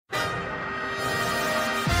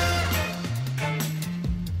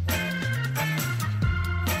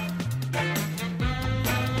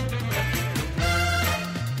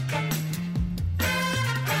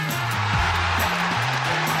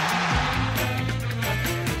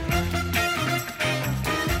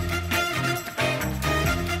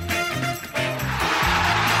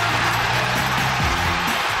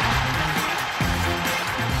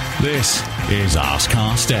This is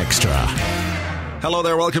Arsecast Extra. Hello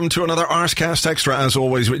there, welcome to another Arsecast Extra, as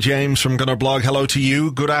always, with James from Gunner Blog. Hello to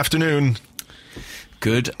you, good afternoon.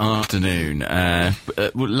 Good afternoon.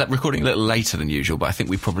 We're recording a little later than usual, but I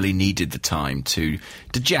think we probably needed the time to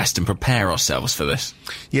digest and prepare ourselves for this.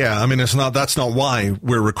 Yeah, I mean, that's not why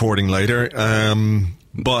we're recording later,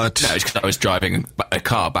 but... No, it's because I was driving a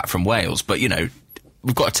car back from Wales, but, you know,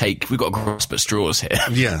 we've got to grasp at straws here.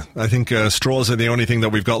 Yeah, I think straws are the only thing that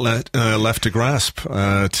we've got left to grasp.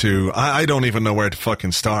 I don't even know where to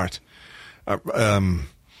fucking start.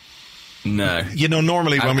 No. You know,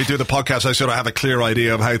 normally when we do the podcast, I sort of have a clear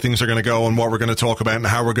idea of how things are going to go and what we're going to talk about and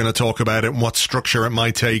how we're going to talk about it and what structure it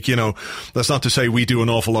might take. You know, that's not to say we do an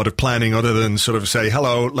awful lot of planning other than sort of say,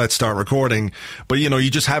 hello, let's start recording. But, you know, you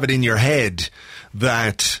just have it in your head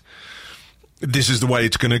that this is the way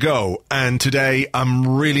it's going to go. And today, I'm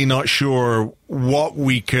really not sure what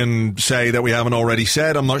we can say that we haven't already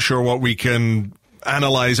said. I'm not sure what we can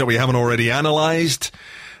analyze that we haven't already analyzed.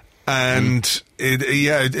 And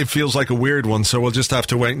it feels like a weird one. So we'll just have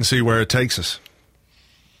to wait and see where it takes us.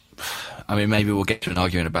 I mean, maybe we'll get to an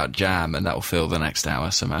argument about jam and that will fill the next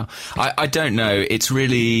hour somehow. I don't know. It's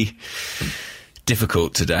really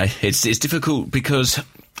difficult today. It's difficult because...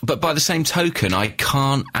 But by the same token, I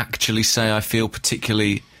can't actually say I feel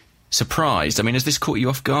particularly surprised. I mean, has this caught you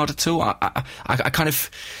off guard at all? I kind of,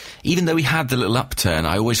 even though we had the little upturn,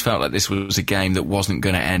 I always felt like this was a game that wasn't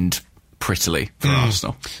going to end prettily for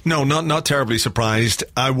Arsenal. No, not terribly surprised.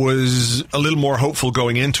 I was a little more hopeful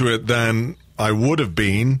going into it than I would have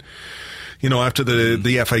been. You know, after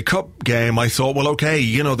the FA Cup game, I thought, well, okay,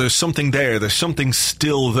 you know, there's something there. There's something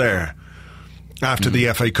still there after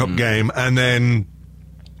the FA Cup game. And then...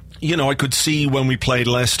 You know, I could see when we played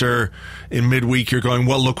Leicester in midweek, you're going,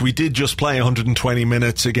 well, look, we did just play 120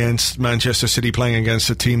 minutes against Manchester City, playing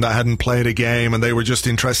against a team that hadn't played a game, and they were just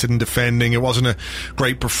interested in defending. It wasn't a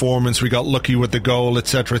great performance. We got lucky with the goal,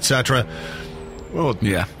 etc., etc. Oh,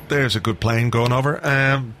 yeah. There's a good plane going over.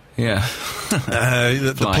 Yeah.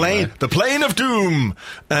 The plane of doom.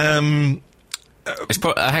 Hang on,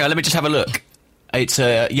 let me just have a look. It's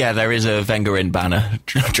there is a Wenger-in banner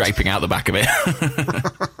draping out the back of it.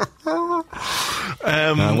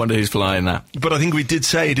 I wonder who's flying that. But I think we did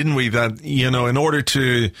say, didn't we, that, you know, in order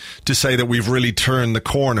to say that we've really turned the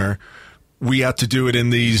corner, we had to do it in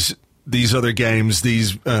these other games,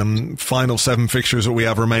 these final 7 fixtures that we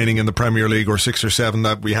have remaining in the Premier League, or 6 or 7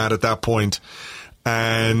 that we had at that point.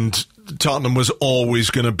 And Tottenham was always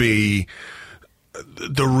going to be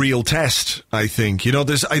the real test, I think. You know,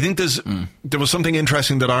 there was something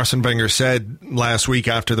interesting that Arsene Wenger said last week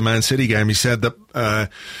after the Man City game. He said that,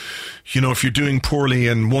 you know, if you're doing poorly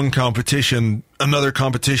in one competition, another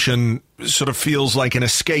competition sort of feels like an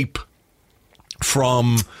escape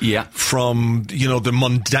from you know, the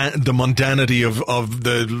mundanity of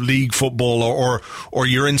the league football, or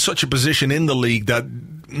you're in such a position in the league that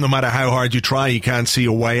no matter how hard you try, you can't see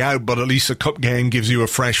a way out, but at least a cup game gives you a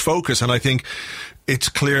fresh focus. And I think it's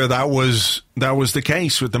clear that was the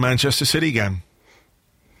case with the Manchester City game.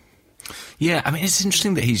 Yeah, I mean, it's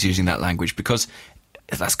interesting that he's using that language, because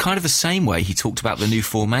that's kind of the same way he talked about the new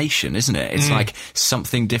formation, isn't it? It's like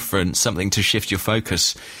something different, something to shift your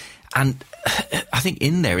focus. And I think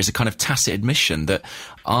in there is a kind of tacit admission that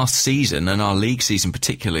our season, and our league season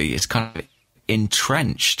particularly, is kind of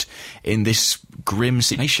entrenched in this grim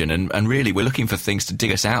situation, and really we're looking for things to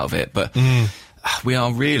dig us out of it, but we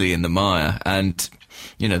are really in the mire. And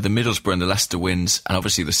you know, the Middlesbrough and the Leicester wins, and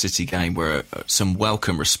obviously the City game, were some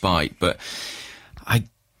welcome respite. But I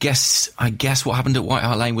guess what happened at White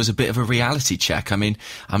Hart Lane was a bit of a reality check. I mean,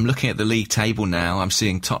 I'm looking at the league table now. I'm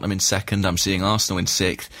seeing Tottenham in second. I'm seeing Arsenal in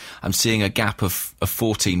sixth. I'm seeing a gap of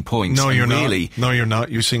 14 points. No, you're not. No, you're not.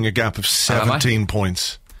 You're seeing a gap of 17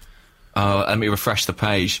 points. Oh, let me refresh the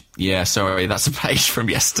page. Yeah, sorry, that's a page from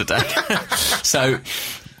yesterday. So,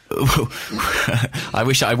 I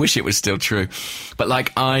wish it was still true. But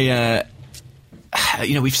like,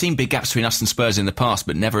 you know, we've seen big gaps between us and Spurs in the past,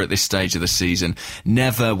 but never at this stage of the season,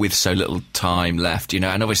 never with so little time left, you know,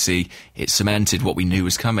 and obviously it cemented what we knew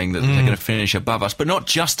was coming, that they're going to finish above us, but not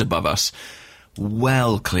just above us,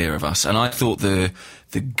 well clear of us. And I thought the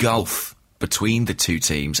gulf between the two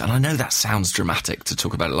teams, and I know that sounds dramatic to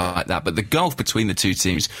talk about it like that, but the gulf between the two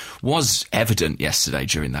teams was evident yesterday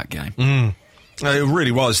during that game. It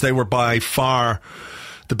really was. They were by far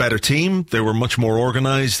the better team. They were much more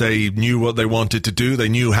organised. They knew what they wanted to do. They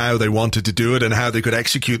knew how they wanted to do it and how they could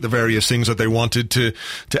execute the various things that they wanted to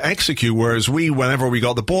execute. Whereas whenever we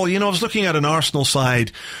got the ball, you know, I was looking at an Arsenal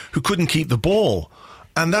side who couldn't keep the ball.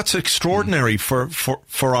 And that's extraordinary for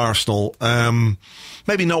Arsenal.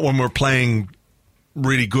 Maybe not when we're playing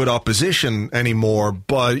really good opposition anymore,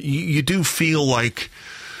 but you do feel like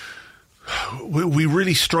we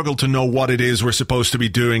really struggle to know what it is we're supposed to be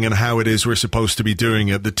doing and how it is we're supposed to be doing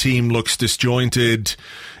it. The team looks disjointed.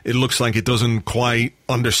 It looks like it doesn't quite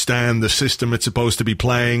understand the system it's supposed to be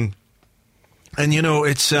playing. And,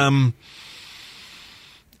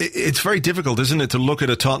 it's very difficult, isn't it, to look at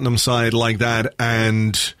a Tottenham side like that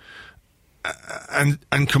and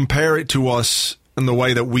compare it to us and the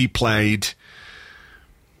way that we played.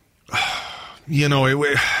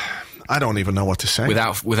 I don't even know what to say.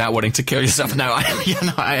 Without wanting to kill yourself. No,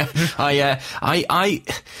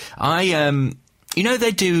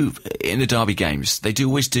 they do in the derby games. They do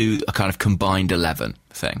always do a kind of combined 11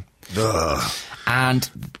 thing. Ugh. And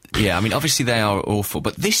yeah, I mean, obviously they are awful,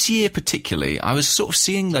 but this year particularly, I was sort of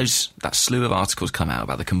seeing that slew of articles come out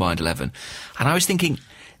about the combined 11, and I was thinking,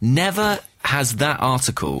 never has that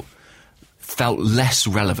article felt less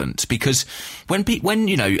relevant, because when at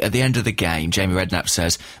the end of the game, Jamie Redknapp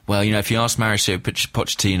says, well, if you ask Mauricio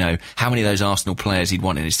Pochettino how many of those Arsenal players he'd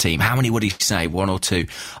want in his team, how many would he say, one or two?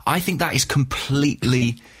 I think that is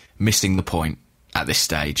completely missing the point at this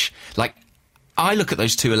stage. Like, I look at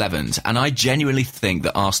those two 11s and I genuinely think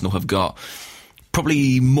that Arsenal have got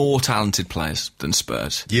probably more talented players than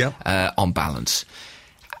Spurs, on balance.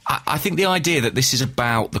 I think the idea that this is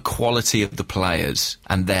about the quality of the players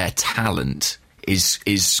and their talent is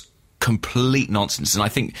complete nonsense. And I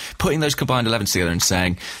think putting those combined 11s together and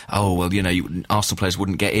saying, oh, well, Arsenal players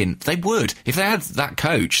wouldn't get in. They would. If they had that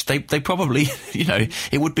coach, they probably,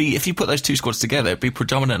 it would be, if you put those two squads together, it'd be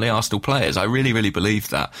predominantly Arsenal players. I really, really believe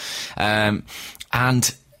that. I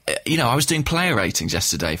was doing player ratings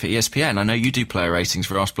yesterday for ESPN. I know you do player ratings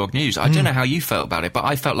for Arsblog News. I don't know how you felt about it, but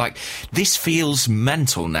I felt like this feels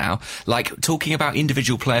mental now. Like, talking about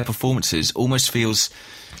individual player performances almost feels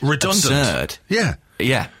redundant. Absurd. Yeah.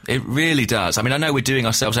 Yeah, it really does. I mean, I know we're doing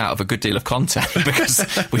ourselves out of a good deal of content because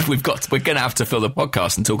we're going to have to fill the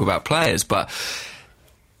podcast and talk about players, but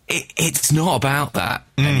it's not about that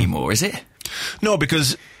anymore, is it? No,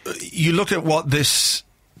 because you look at what this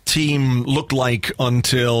team looked like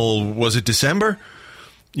until, was it December?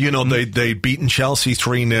 They'd beaten Chelsea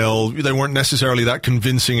 3-0. They weren't necessarily that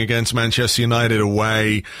convincing against Manchester United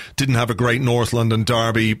away. Didn't have a great North London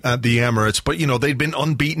derby at the Emirates. But, they'd been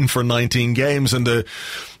unbeaten for 19 games. And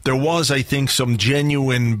there was, I think, some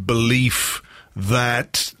genuine belief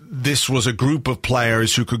that this was a group of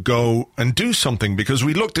players who could go and do something, because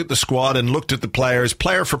we looked at the squad and looked at the players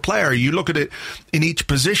player for player. You look at it in each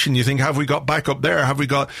position, you think, have we got back up there? Have we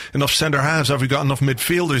got enough centre halves? Have we got enough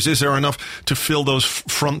midfielders? Is there enough to fill those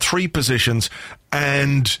front three positions?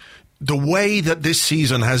 And the way that this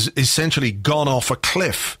season has essentially gone off a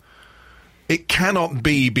cliff, it cannot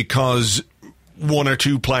be because one or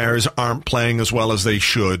two players aren't playing as well as they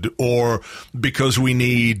should, or because we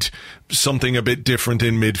need something a bit different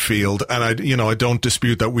in midfield. And I don't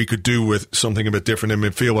dispute that we could do with something a bit different in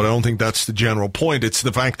midfield, but I don't think that's the general point. It's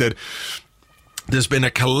the fact that there's been a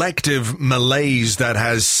collective malaise that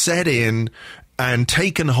has set in and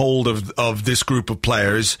taken hold of this group of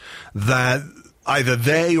players that either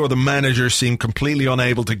they or the manager seem completely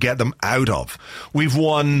unable to get them out of. We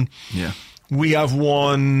have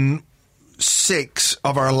won 6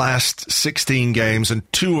 of our last 16 games,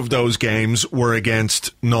 and 2 of those games were against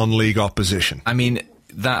non-league opposition. I mean,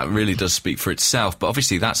 that really does speak for itself, but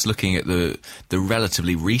obviously that's looking at the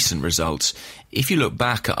relatively recent results. If you look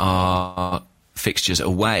back at our fixtures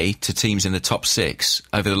away to teams in the top 6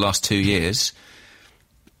 over the last 2 years,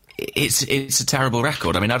 it's a terrible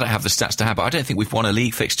record. I mean, I don't have the stats to have, but I don't think we've won a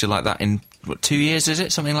league fixture like that in 2 years, is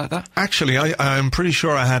it? Something like that? Actually, I'm pretty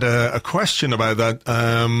sure I had a question about that.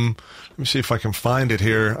 Let me see if I can find it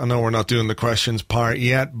here. I know we're not doing the questions part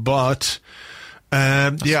yet, but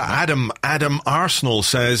Adam Arsenal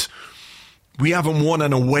says, we haven't won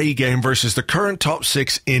an away game versus the current top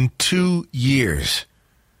 6 in 2 years.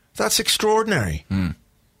 That's extraordinary.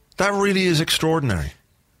 That really is extraordinary.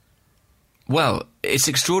 Well, it's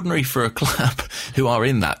extraordinary for a club who are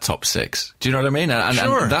in that top 6. Do you know what I mean? And,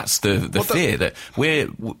 sure. And that's the fear that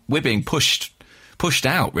we're being pushed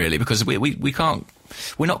out, really, because we can't.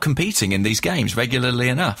 We're not competing in these games regularly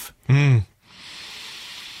enough.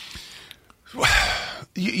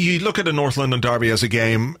 You look at a North London derby as a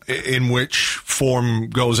game in which form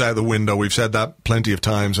goes out the window. We've said that plenty of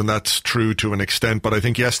times, and that's true to an extent. But I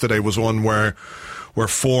think yesterday was one where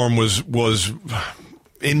form was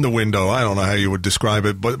in the window. I don't know how you would describe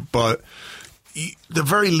it, but the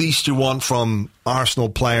very least you want from Arsenal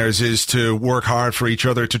players is to work hard for each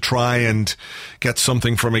other, to try and get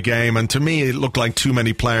something from a game. And to me, it looked like too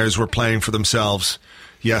many players were playing for themselves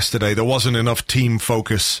yesterday. There wasn't enough team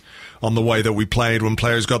focus on the way that we played. When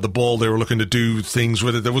players got the ball, they were looking to do things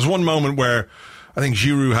with it. There was one moment where I think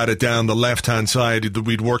Giroud had it down the left-hand side.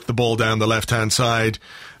 We'd worked the ball down the left-hand side.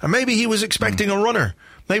 And maybe he was expecting a runner.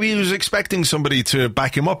 Maybe he was expecting somebody to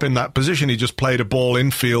back him up in that position. He just played a ball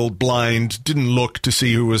infield, blind, didn't look to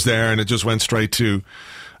see who was there, and it just went straight to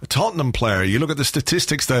a Tottenham player. You look at the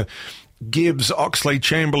statistics that Gibbs,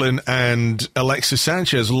 Oxlade-Chamberlain and Alexis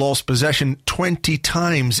Sanchez lost possession 20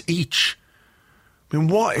 times each. I mean,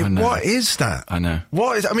 what is that? I know.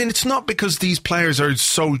 It's not because these players are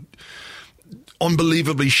so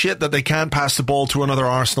unbelievably shit that they can't pass the ball to another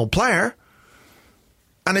Arsenal player.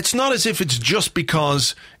 And it's not as if it's just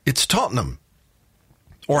because it's Tottenham,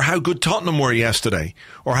 or how good Tottenham were yesterday,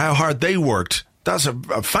 or how hard they worked. That's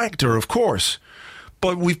a factor, of course.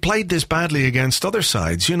 But we've played this badly against other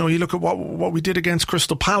sides. You know, you look at what we did against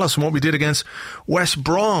Crystal Palace and what we did against West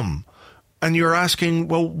Brom, and you're asking,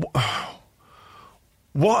 well,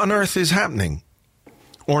 what on earth is happening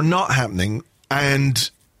or not happening,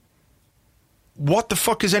 and what the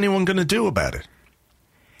fuck is anyone going to do about it?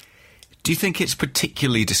 Do you think it's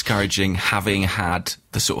particularly discouraging having had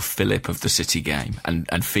the sort of fillip of the City game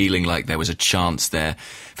and feeling like there was a chance there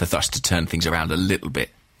for us to turn things around a little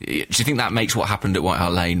bit? Do you think that makes what happened at White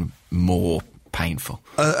Hart Lane more painful?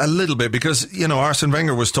 A little bit, because, you know, Arsene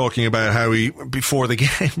Wenger was talking about how he, before the game,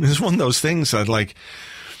 it's one of those things that, like,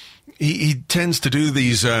 he tends to do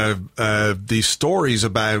these stories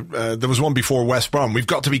about, there was one before West Brom. We've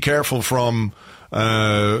got to be careful from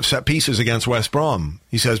set pieces against West Brom,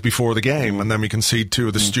 he says before the game, and then we concede two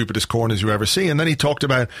of the stupidest corners you ever see. And then he talked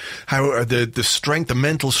about how the strength, the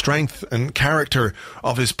mental strength and character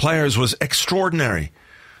of his players was extraordinary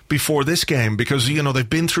before this game, because, you know, they've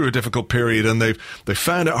been through a difficult period and they've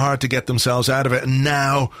found it hard to get themselves out of it, and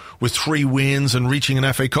now with 3 wins and reaching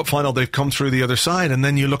an FA Cup final, they've come through the other side. And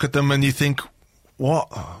then you look at them and you think, what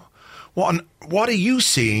are you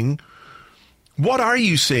seeing? What are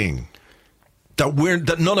you seeing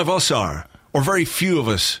that none of us are, or very few of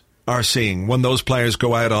us are seeing when those players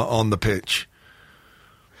go out on the pitch?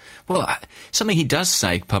 Well, something he does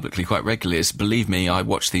say publicly quite regularly is, believe me, I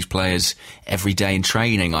watch these players every day in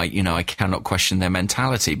training. I cannot question their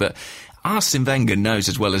mentality. But Arsene Wenger knows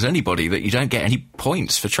as well as anybody that you don't get any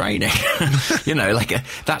points for training.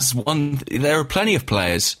 That's one. There are plenty of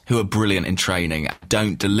players who are brilliant in training,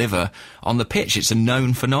 don't deliver on the pitch. It's a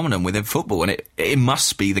known phenomenon within football, and it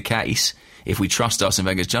must be the case, if we trust Arsene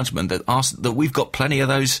Wenger's judgment, that we've got plenty of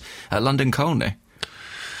those at London Colney.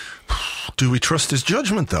 Do we trust his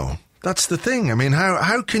judgment, though? That's the thing. I mean,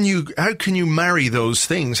 how can you marry those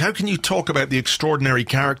things? How can you talk about the extraordinary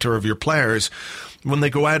character of your players when they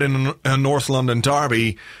go out in a North London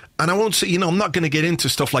derby? And I won't say, you know, I'm not going to get into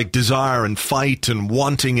stuff like desire and fight and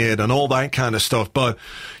wanting it and all that kind of stuff. But,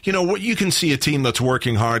 you know, what you can see a team that's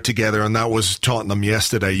working hard together, and that was Tottenham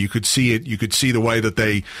yesterday. You could see it. You could see the way that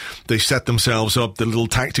they set themselves up, the little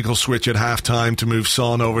tactical switch at halftime to move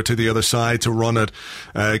Son over to the other side to run at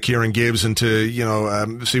Kieran Gibbs and to, you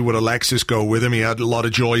know, see what Alexis go with him. He had a lot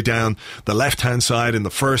of joy down the left-hand side in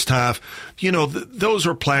the first half. You know, those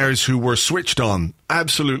were players who were switched on.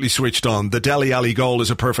 Absolutely switched on. The Dele Alli goal is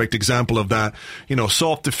a perfect example of that. You know,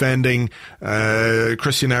 soft defending.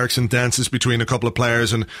 Christian Eriksen dances between a couple of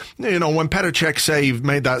players, and, you know, when Petr Cech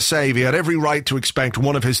made that save, he had every right to expect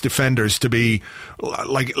one of his defenders to be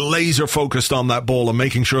like laser focused on that ball and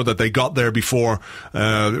making sure that they got there before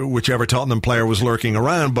whichever Tottenham player was lurking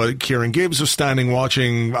around. But Kieran Gibbs was standing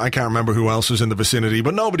watching. I can't remember who else was in the vicinity,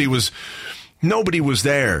 but nobody was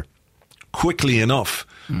there quickly enough.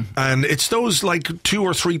 And it's those like 2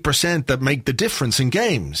 or 3% that make the difference in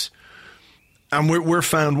games, and we're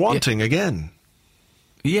found wanting again.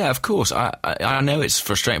 Yeah, of course. I know it's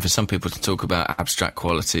frustrating for some people to talk about abstract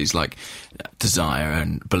qualities like desire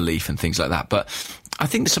and belief and things like that, but I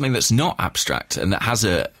think there's something that's not abstract and that has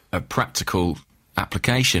a practical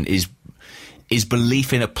application is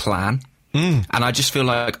belief in a plan. And I just feel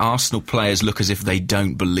like Arsenal players look as if they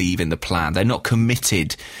don't believe in the plan. They're not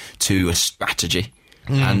committed to a strategy.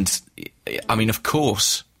 And, I mean, of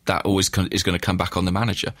course, that always is going to come back on the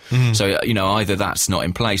manager. So, you know, either that's not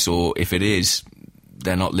in place, or if it is,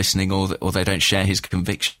 they're not listening, or they don't share his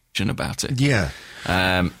conviction about it. Yeah.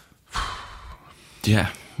 Yeah.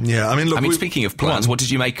 Yeah, I mean, look. Speaking of plans, what did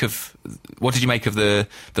you make of the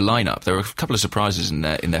lineup? There were a couple of surprises in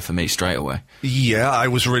there for me straight away. Yeah, I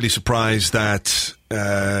was really surprised that.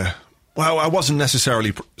 Well, I wasn't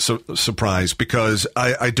necessarily surprised, because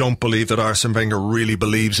I don't believe that Arsene Wenger really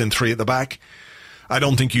believes in 3 at the back. I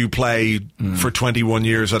don't think you play for 21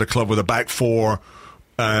 years at a club with a back 4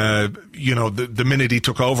 The minute he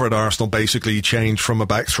took over at Arsenal, basically he changed from a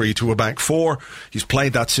back three to a back four. He's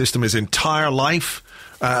played that system his entire life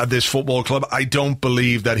at this football club. I don't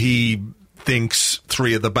believe that he thinks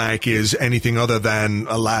three at the back is anything other than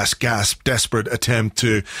a last gasp, desperate attempt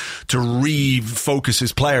to refocus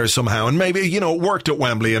his players somehow. And maybe, it worked at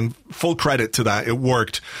Wembley, and full credit to that, it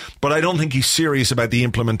worked. But I don't think he's serious about the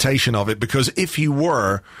implementation of it, because if he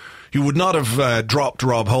were, he would not have dropped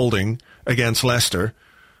Rob Holding against Leicester.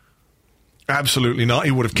 Absolutely not.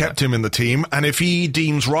 He would have kept him in the team. And if he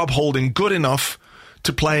deems Rob Holding good enough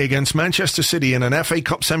to play against Manchester City in an FA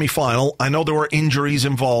Cup semi-final, I know there were injuries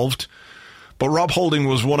involved, but Rob Holding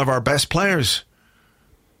was one of our best players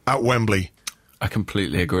at Wembley. I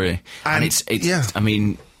completely agree. And it's I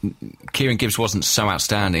mean, Kieran Gibbs wasn't so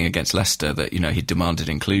outstanding against Leicester that, he demanded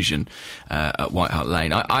inclusion at White Hart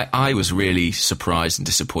Lane. I was really surprised and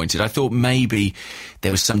disappointed. I thought maybe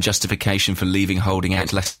there was some justification for leaving Holding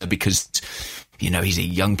out Leicester because, he's a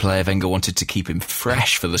young player. Wenger wanted to keep him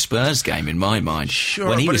fresh for the Spurs game, in my mind. Sure,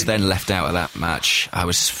 when he was then left out of that match, I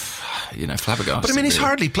was flabbergasted. But I mean, he's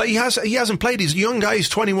hardly played. He hasn't played. He's a young guy. He's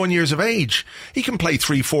 21 years of age. He can play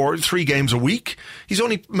 3 games a week. He's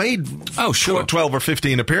only made 12 or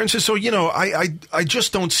 15 appearances. So, I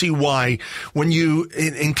just don't see why, when you,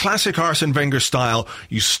 in classic Arsene Wenger style,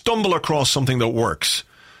 you stumble across something that works,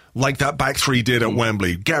 like that back three did at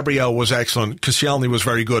Wembley. Gabriel was excellent. Koscielny was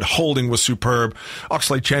very good. Holding was superb.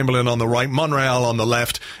 Oxlade-Chamberlain on the right. Monreal on the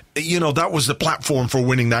left. That was the platform for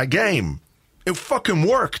winning that game. It fucking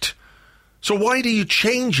worked. So why do you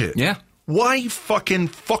change it? Yeah. Why fucking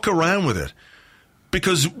fuck around with it?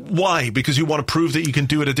 Why? Because you want to prove that you can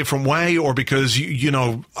do it a different way, or because,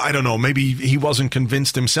 I don't know, maybe he wasn't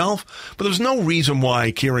convinced himself. But there's no reason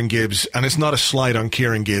why Kieran Gibbs, and it's not a slight on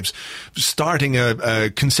Kieran Gibbs, starting a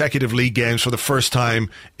consecutive league games for the first time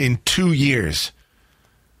in 2 years.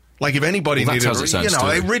 Like, if anybody needed,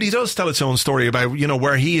 it really does tell its own story about,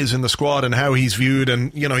 where he is in the squad and how he's viewed.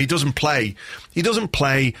 And, he doesn't play. He doesn't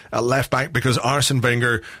play at left back because Arsene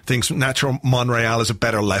Wenger thinks Nacho Monreal is a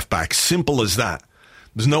better left back. Simple as that.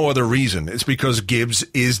 There's no other reason. It's because Gibbs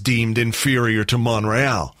is deemed inferior to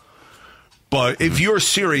Monreal. But if you're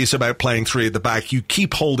serious about playing three at the back, you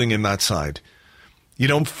keep Holding in that side. You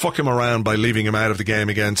don't fuck him around by leaving him out of the game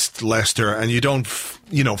against Leicester, and you don't,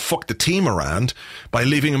 fuck the team around by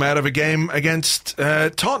leaving him out of a game against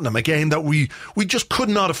Tottenham, a game that we just could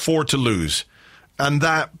not afford to lose. And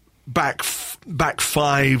that back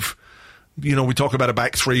five, we talk about a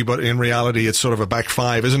back three, but in reality it's sort of a back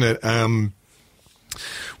five, isn't it?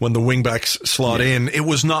 When the wing-backs slot in, it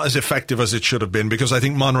was not as effective as it should have been, because I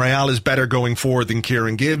think Monreal is better going forward than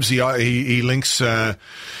Kieran Gibbs. He links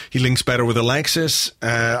better with Alexis.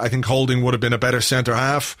 I think Holding would have been a better centre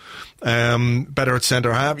half, better at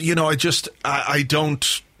centre half. I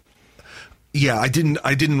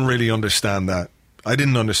didn't really understand that. I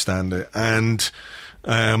didn't understand it, and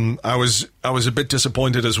I was a bit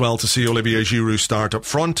disappointed as well to see Olivier Giroud start up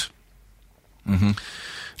front. Mm-hmm.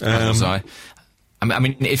 Was I. I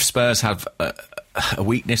mean, if Spurs have a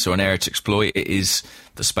weakness or an area to exploit, it is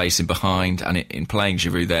the space in behind, and in playing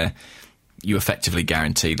Giroud there, you effectively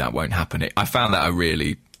guarantee that won't happen. I found that a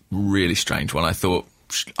really, really strange one. I thought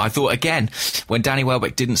again, when Danny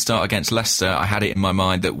Welbeck didn't start against Leicester, I had it in my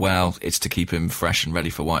mind that, well, it's to keep him fresh and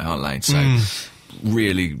ready for White Hart Lane. So,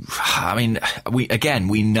 really, I mean,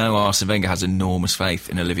 we know Arsene Wenger has enormous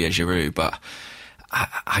faith in Olivier Giroud, but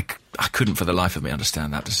I couldn't for the life of me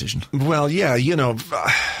understand that decision. Well, yeah,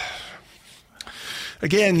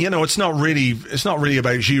 again, it's not really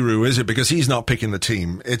about Giroud, is it? Because he's not picking the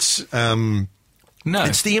team. It's no.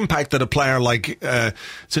 It's the impact that a player like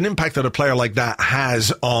that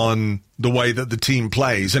has on the way that the team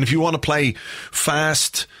plays. And if you want to play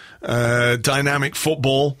fast, dynamic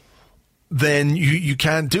football, then you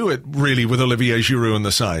can't do it really with Olivier Giroud on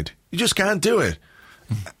the side. You just can't do it.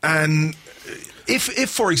 And If,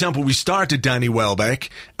 for example, we started Danny Welbeck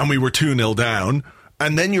and we were 2-0 down,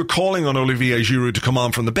 and then you're calling on Olivier Giroud to come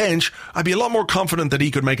on from the bench, I'd be a lot more confident that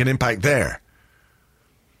he could make an impact there.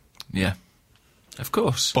 Yeah, of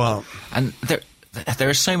course. Well, and there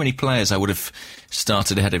are so many players I would have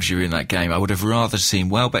started ahead of Giroud in that game. I would have rather seen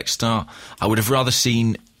Welbeck start. I would have rather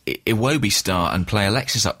seen Iwobi start and play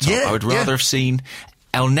Alexis up top. Yeah, I would rather have seen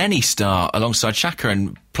El Neni start alongside Xhaka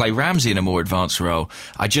and play Ramsey in a more advanced role.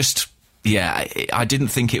 I didn't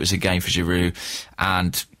think it was a game for Giroud,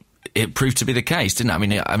 and it proved to be the case, didn't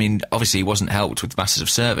it? I mean, obviously he wasn't helped with masses of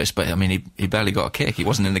service, but I mean, he barely got a kick. He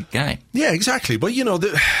wasn't in the game. Yeah, exactly. But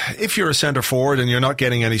if you're a centre forward and you're not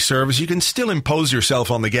getting any service, you can still impose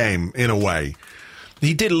yourself on the game in a way.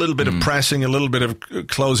 He did a little bit of pressing, a little bit of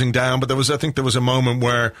closing down, but I think there was a moment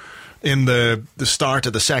where in the start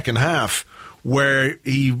of the second half where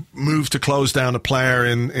he moved to close down a player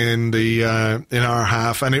in our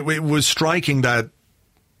half, and it was striking that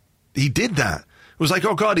he did that. It was like,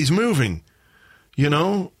 oh God, he's moving,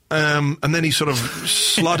 and then he sort of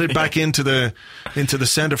slotted back into the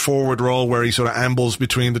centre forward role where he sort of ambles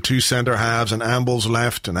between the two centre halves and ambles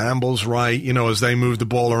left and ambles right, as they move the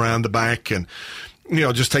ball around the back and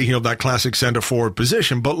just taking up that classic centre forward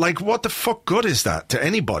position. But like, what the fuck good is that to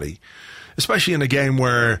anybody? Especially in a game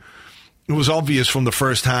where it was obvious from the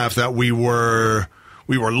first half that we were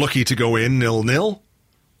lucky to go in 0-0,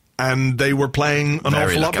 and they were playing an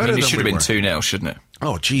awful lot better than we were. It should have been 2-0, shouldn't it?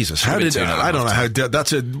 Oh Jesus! How did I don't know how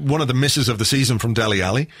that's one of the misses of the season from Dele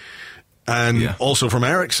Alli, and also from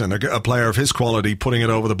Eriksen, a player of his quality, putting it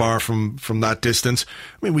over the bar from that distance.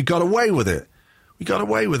 I mean, we got away with it.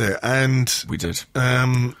 And we did.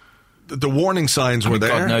 The warning signs were there.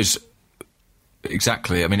 God knows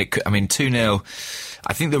exactly. I mean, 2-0.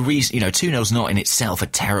 I think the reason 2-0's not in itself a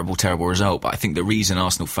terrible result, but I think the reason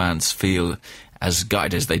Arsenal fans feel as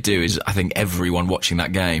gutted as they do is I think everyone watching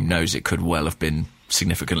that game knows it could well have been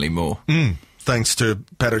significantly more. Thanks to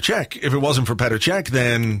Petr Cech. If it wasn't for Petr Cech,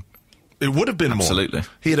 then it would have been Absolutely. More.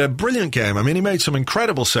 He had a brilliant game. I mean, he made some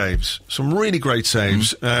incredible saves, some really great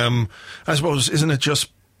saves. I suppose, isn't it just,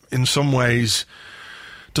 in some ways,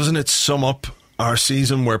 doesn't it sum up our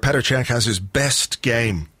season where Petr Cech has his best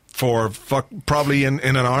game for probably in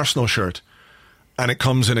an Arsenal shirt, and it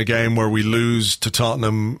comes in a game where we lose to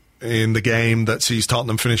Tottenham in the game that sees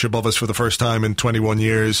Tottenham finish above us for the first time in 21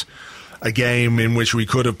 years. A game in which we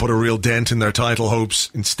could have put a real dent in their title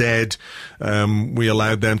hopes. Instead, we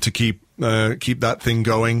allowed them to keep that thing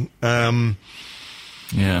going.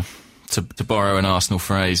 Yeah, to borrow an Arsenal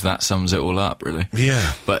phrase, that sums it all up, really.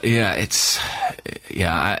 Yeah. But yeah,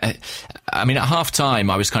 I mean, at half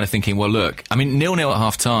time, I was kind of thinking, well, look, I mean, 0-0 at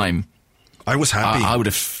half time. I was happy. I would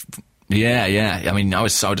have. Yeah. I mean, I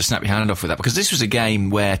would have snapped your hand off with that, because this was a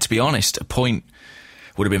game where, to be honest, a point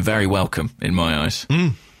would have been very welcome in my eyes.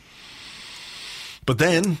 But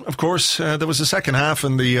then, of course, there was the second half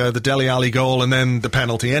and the Dele Alli goal, and then the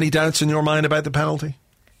penalty. Any doubts in your mind about the penalty?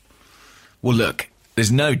 Well, look,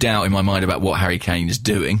 there's no doubt in my mind about what Harry Kane is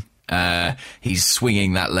doing. He's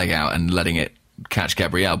swinging that leg out and letting it catch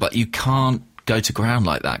Gabriel, but you can't go to ground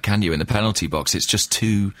like that, can you, in the penalty box? It's just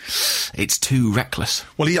too reckless.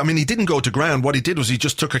 Well, he didn't go to ground. What he did was he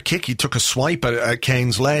just took a kick. He took a swipe at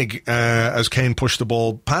Kane's leg as Kane pushed the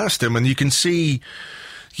ball past him, and you can see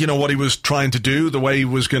what he was trying to do, the way he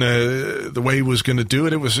was going to do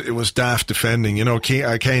it. It was daft defending.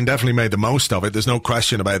 Kane definitely made the most of it. There's no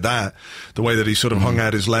question about that. The way that he sort of hung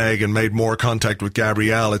out his leg and made more contact with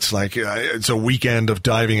Gabriel, it's like it's a weekend of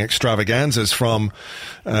diving extravaganzas from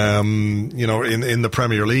in the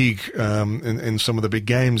Premier League in some of the big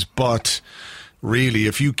games. But really,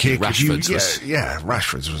 if you kick, Rashford's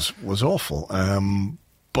was awful.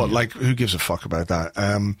 But who gives a fuck about that?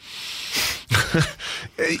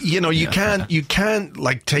 You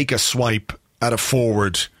can't take a swipe at a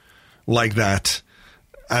forward like that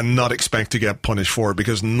and not expect to get punished for it,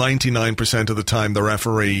 because 99% of the time the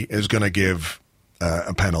referee is going to give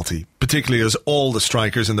a penalty, particularly as all the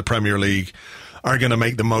strikers in the Premier League are going to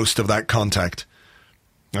make the most of that contact.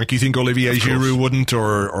 You think Olivier Giroud wouldn't,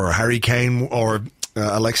 or Harry Kane or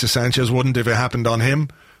Alexis Sanchez wouldn't if it happened on him?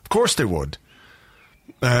 Of course they would.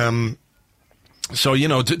 To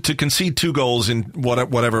concede 2 goals in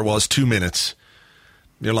whatever it was, 2 minutes,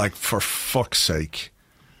 you're like, for fuck's sake.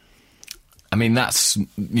 I mean, that's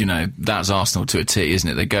Arsenal to a T, isn't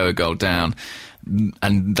it? They go a goal down,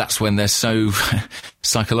 and that's when they're so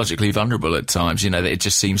psychologically vulnerable at times, that it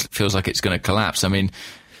just feels like it's going to collapse. I mean,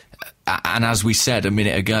 and as we said a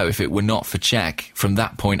minute ago, if it were not for Cech, from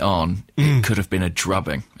that point on, it could have been a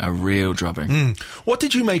real drubbing. What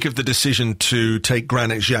did you make of the decision to take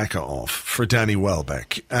Granit Xhaka off for Danny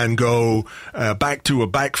Welbeck and go back to a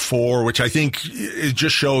back 4, which I think it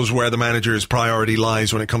just shows where the manager's priority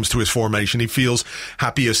lies when it comes to his formation? He feels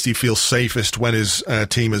happiest, he feels safest when his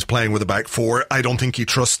team is playing with a back 4. I don't think he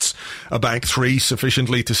trusts a back 3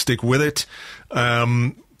 sufficiently to stick with it.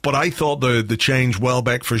 But I thought the change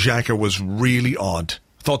Welbeck for Xhaka was really odd.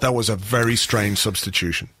 I thought that was a very strange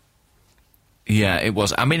substitution. Yeah, it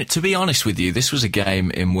was. I mean, to be honest with you, this was a game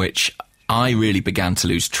in which I really began to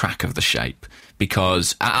lose track of the shape,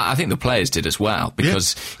 because I think the players did as well,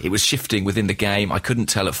 because it was shifting within the game. I couldn't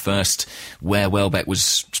tell at first where Welbeck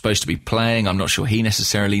was supposed to be playing. I'm not sure he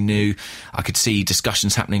necessarily knew. I could see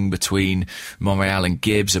discussions happening between Monreal and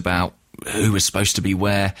Gibbs about who was supposed to be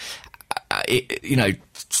where.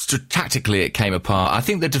 tactically it came apart. I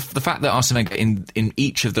think that the fact that Arsene Wenger in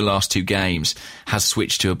each of the last 2 games has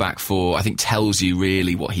switched to a back 4, I think tells you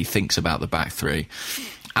really what he thinks about the back 3.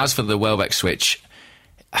 As for the Welbeck switch,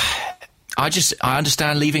 I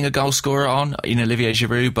understand leaving a goal scorer on, Olivier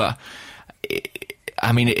Giroud, but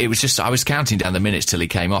it was just, I was counting down the minutes till he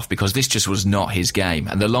came off because this just was not his game.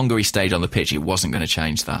 And the longer he stayed on the pitch, it wasn't going to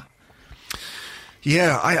change that.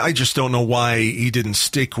 Yeah, I just don't know why he didn't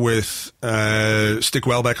stick Welbeck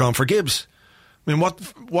on for Gibbs. I mean,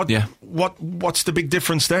 what's the big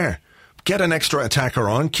difference there? Get an extra attacker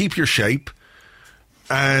on, keep your shape,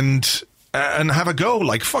 and have a go.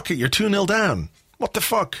 Like, fuck it, you're 2-0 down. What the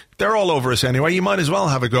fuck? They're all over us anyway. You might as well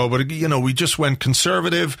have a go. But, we just went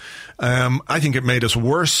conservative. I think it made us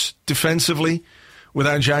worse defensively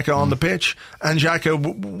without Xhaka on the pitch. And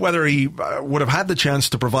Xhaka, whether he would have had the chance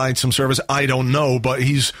to provide some service, I don't know. But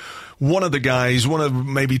he's one of the guys, one of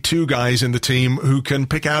maybe 2 guys in the team who can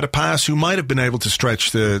pick out a pass, who might have been able to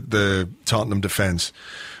stretch the Tottenham defence.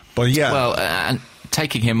 But yeah. Well, and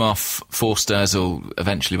taking him off forced Ozil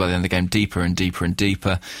eventually by the end of the game deeper and deeper and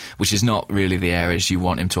deeper, which is not really the areas you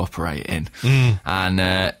want him to operate in. And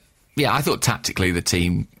I thought tactically the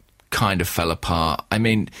team kind of fell apart. I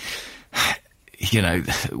mean,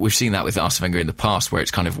 we've seen that with Arsene Wenger in the past where it's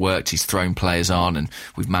kind of worked. He's thrown players on and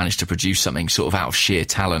we've managed to produce something sort of out of sheer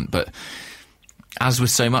talent. But as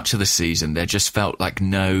with so much of the season, there just felt like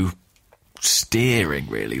no steering,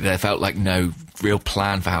 really. There felt like no real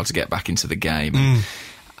plan for how to get back into the game.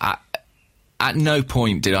 At no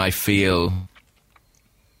point did I feel,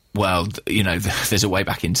 there's a way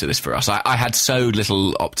back into this for us. I had so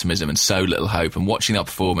little optimism and so little hope, and watching that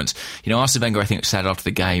performance, Arsene Wenger, I think, said after the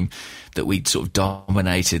game that we'd sort of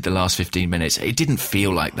dominated the last 15 minutes. It didn't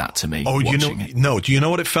feel like that to me. Do you know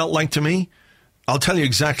what it felt like to me? I'll tell you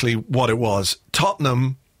exactly what it was.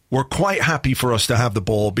 Tottenham were quite happy for us to have the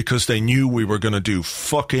ball because they knew we were going to do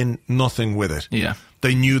fucking nothing with it. Yeah.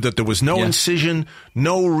 They knew that there was no incision,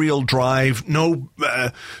 no real drive, no,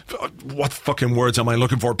 what fucking words am I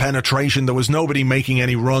looking for? Penetration. There was nobody making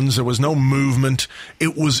any runs. There was no movement.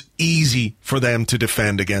 It was easy for them to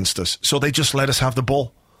defend against us. So they just let us have the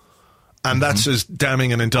ball. And that's as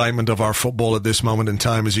damning an indictment of our football at this moment in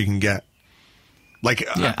time as you can get.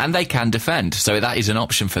 And they can defend, so that is an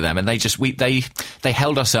option for them. And they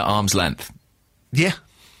held us at arm's length. Yeah.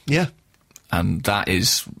 And that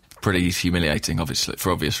is pretty humiliating, obviously,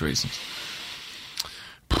 for obvious reasons.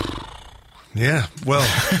 Yeah, well,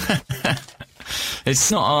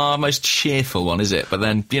 it's not our most cheerful one, is it? But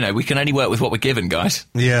then, we can only work with what we're given, guys.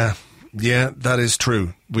 Yeah, that is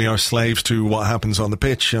true. We are slaves to what happens on the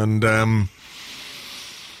pitch, and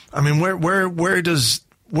where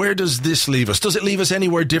does this leave us? Does it leave us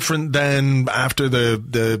anywhere different than after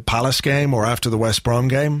the Palace game or after the West Brom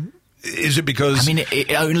game? Is it because...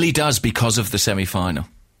 it only does because of the semi-final.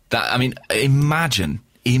 Imagine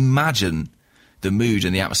the mood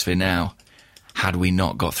and the atmosphere now had we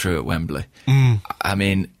not got through at Wembley. In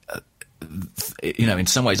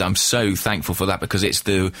some ways I'm so thankful for that because it's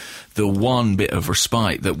the one bit of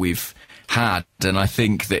respite that we've had, and I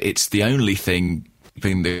think that it's the only thing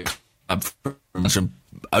being the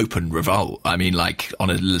open revolt. On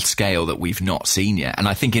a scale that we've not seen yet. And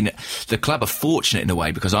I think the club are fortunate in a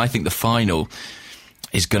way because I think the final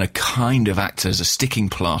is going to kind of act as a sticking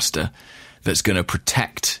plaster that's going to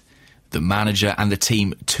protect the manager and the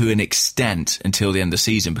team to an extent until the end of the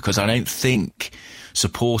season, because I don't think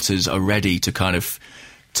supporters are ready to kind of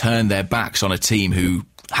turn their backs on a team who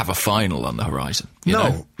have a final on the horizon.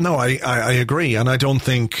 No, I agree, and I don't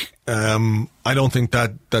think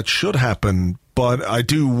that should happen. But I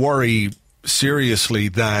do worry seriously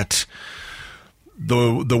that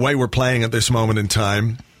the way we're playing at this moment in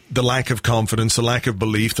time, the lack of confidence, the lack of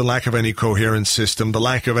belief, the lack of any coherent system, the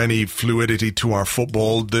lack of any fluidity to our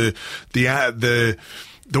football, the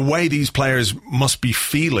way these players must be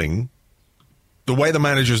feeling, the way the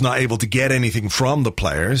manager's not able to get anything from the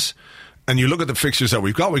players. And you look at the fixtures that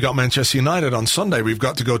we've got. We've got Manchester United on Sunday. We've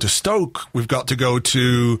got to go to Stoke. We've got to go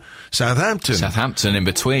to Southampton. Southampton in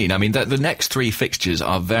between. The next 3 fixtures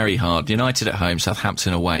are very hard. United at home,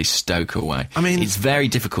 Southampton away, Stoke away. It's very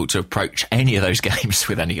difficult to approach any of those games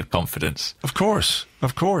with any confidence. Of course.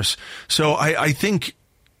 So I think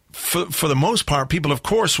for the most part, people, of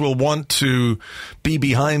course, will want to be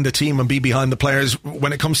behind the team and be behind the players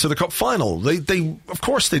when it comes to the cup final. They of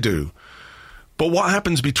course they do. But what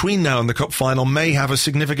happens between now and the cup final may have a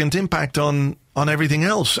significant impact on everything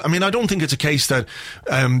else. I don't think it's a case that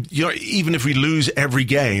even if we lose every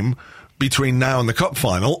game between now and the cup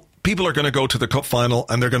final, people are going to go to the cup final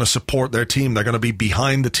and they're going to support their team. They're going to be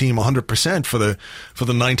behind the team 100% for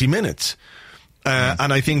the 90 minutes.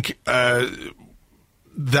 And I think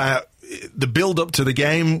that the build-up to the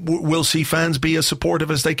game will see fans be as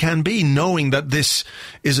supportive as they can be, knowing that this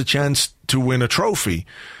is a chance to win a trophy.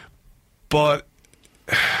 But,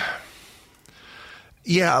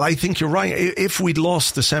 yeah, I think you're right. If we'd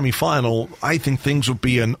lost the semi-final, I think things would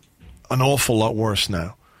be an awful lot worse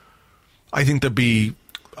now. I think there'd be...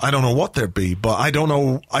 I don't know what there'd be, but I don't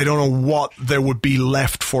know what there would be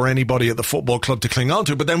left for anybody at the football club to cling on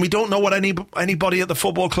to. But then we don't know what anybody at the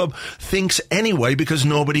football club thinks anyway, because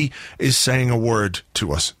nobody is saying a word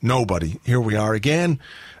to us. Nobody. Here we are again,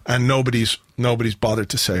 and nobody's bothered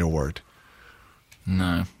to say a word.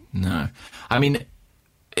 No. I mean,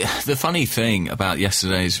 the funny thing about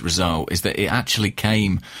yesterday's result is that it actually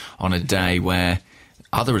came on a day where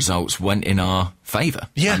other results went in our favour.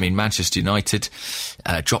 Yeah. I mean, Manchester United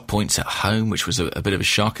dropped points at home, which was a bit of a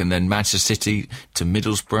shock, and then Manchester City to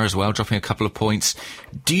Middlesbrough as well, dropping a couple of points.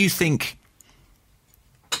 Do you think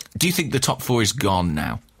the top four is gone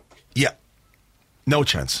now? Yeah. No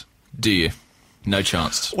chance. Do you? No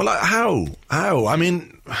chance. Well, how? I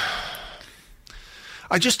mean,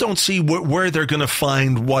 I just don't see where they're going to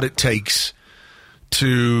find what it takes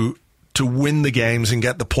to win the games and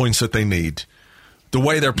get the points that they need. The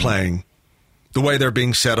way they're playing, the way they're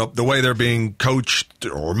being set up, the way they're being coached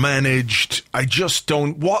or managed, I just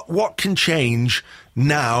don't... What can change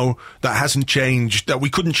now that hasn't changed, that we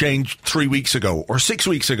couldn't change 3 weeks ago or 6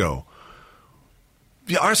 weeks ago?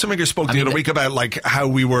 Yeah, Arsecast spoke the other week about like how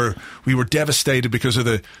we were devastated because of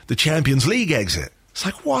the Champions League exit. It's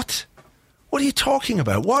like, what? What are you talking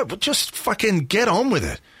about? What? Just fucking get on with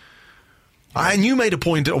it. And you made a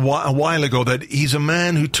point a while ago that he's a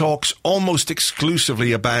man who talks almost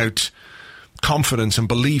exclusively about confidence and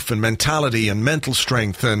belief and mentality and mental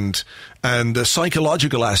strength and the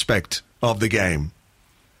psychological aspect of the game.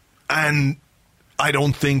 And I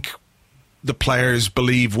don't think the players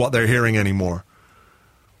believe what they're hearing anymore.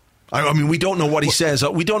 I mean, we don't know what he says.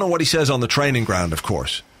 We don't know what he says on the training ground, of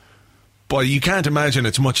course. But you can't imagine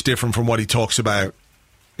it's much different from what he talks about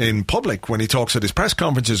in public when he talks at his press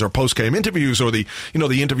conferences or post-game interviews or the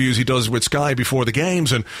interviews he does with Sky before the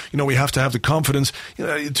games. And, we have to have the confidence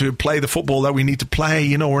to play the football that we need to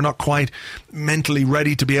play. We're not quite mentally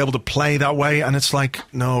ready to be able to play that way. And it's like,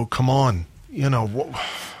 no, come on. I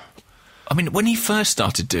mean, when he first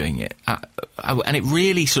started doing it, and it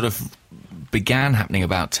really sort of began happening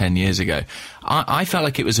about 10 years ago, I felt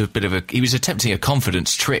like it was he was attempting a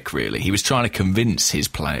confidence trick, really. He was trying to convince his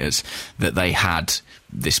players that they had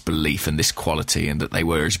this belief and this quality and that they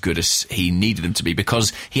were as good as he needed them to be,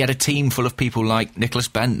 because he had a team full of people like Nicholas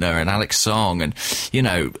Bentner and Alex Song and,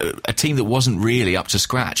 a team that wasn't really up to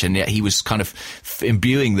scratch, and yet he was kind of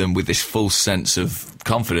imbuing them with this false sense of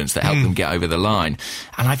confidence that helped them get over the line.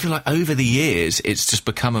 And I feel like over the years, it's just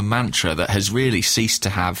become a mantra that has really ceased to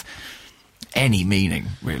have any meaning,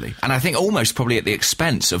 really. And I think almost probably at the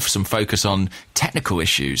expense of some focus on technical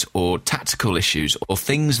issues or tactical issues or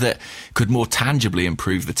things that could more tangibly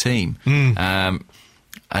improve the team. Now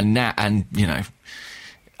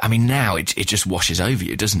it just washes over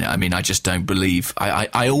you, doesn't it? I mean, I just don't believe...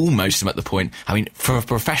 I almost am at the point... I mean, for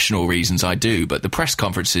professional reasons I do, but the press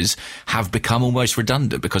conferences have become almost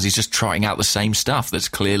redundant because he's just trotting out the same stuff that's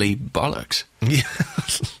clearly bollocks.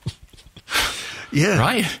 Yeah.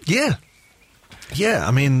 Right? Yeah. Yeah,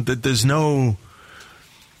 I mean, there's nothing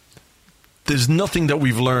that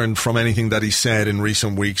we've learned from anything that he said in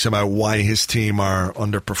recent weeks about why his team are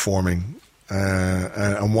underperforming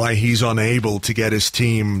and why he's unable to get his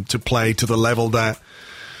team to play to the level that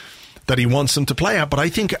he wants them to play at. But I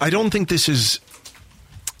don't think this is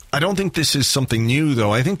something new,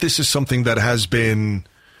 though. I think this is something that has been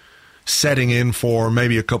setting in for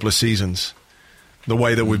maybe a couple of seasons, the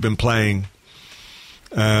way that we've been playing.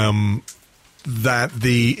 That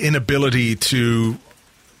the inability to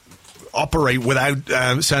operate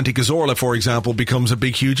without Santi Cazorla, for example, becomes a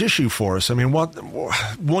big, huge issue for us. I mean,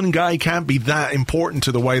 one guy can't be that important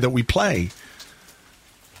to the way that we play.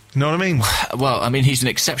 You know what I mean? Well, I mean, he's an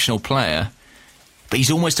exceptional player, but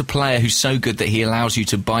he's almost a player who's so good that he allows you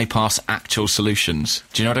to bypass actual solutions.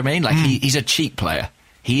 Do you know what I mean? Like, he's a cheap player.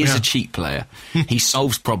 He is a cheap player. He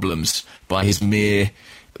solves problems by his mere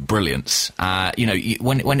brilliance.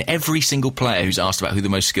 When every single player who's asked about who the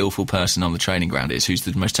most skillful person on the training ground is, who's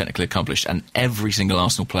the most technically accomplished, and every single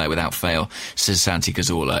Arsenal player without fail says Santi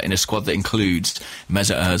Cazorla, in a squad that includes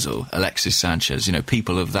Mesut Ozil, Alexis Sanchez,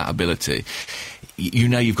 people of that ability,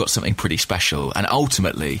 you've got something pretty special. And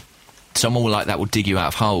ultimately, someone like that will dig you out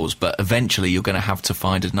of holes, but eventually you're going to have to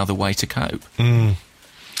find another way to cope.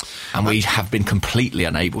 And we have been completely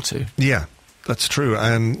unable to. Yeah, that's true.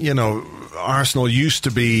 And, Arsenal used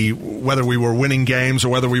to be, whether we were winning games or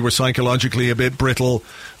whether we were psychologically a bit brittle.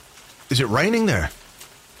 Is it raining there?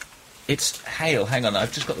 It's hail. Hang on,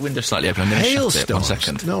 I've just got the window slightly open. I'm going to shut it. 1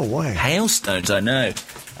 second. No way. Hailstones, I know.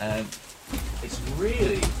 It's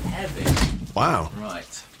really heavy. Wow.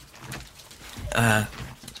 Right.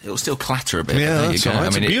 It'll still clatter a bit. Yeah, there that's you go. all right.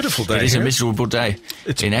 It's a beautiful day. It is here. a miserable day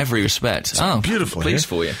in every respect. It's beautiful. Pleased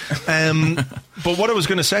for you. But what I was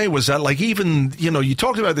going to say was that, even, you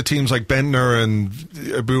talked about the teams like Bentner and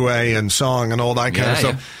Aboué and Song and all that kind of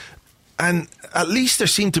stuff. Yeah. And at least there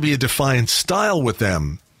seemed to be a defined style with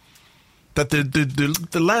them. That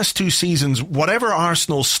the last 2 seasons, whatever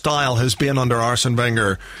Arsenal's style has been under Arsene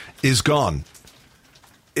Wenger is gone.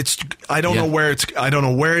 I don't know where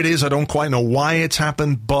it is. I don't quite know why it's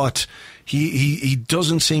happened, but he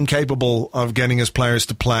doesn't seem capable of getting his players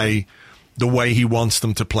to play the way he wants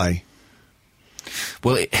them to play.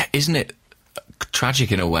 Well, isn't it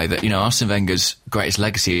tragic in a way that, Arsene Wenger's greatest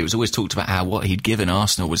legacy, it was always talked about how what he'd given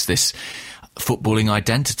Arsenal was this footballing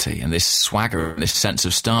identity and this swagger and this sense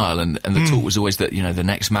of style, and the talk was always that the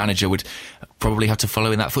next manager would probably have to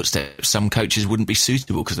follow in that footstep. Some coaches wouldn't be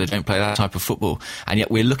suitable because they don't play that type of football, and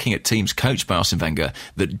yet we're looking at teams coached by Arsene Wenger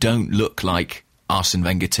that don't look like Arsene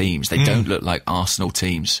Wenger teams. They don't look like Arsenal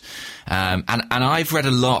teams, and I've read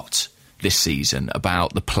a lot this season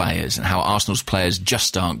about the players and how Arsenal's players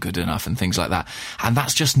just aren't good enough and things like that. And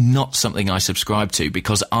that's just not something I subscribe to,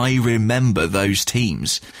 because I remember those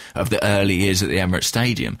teams of the early years at the Emirates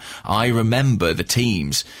Stadium. I remember the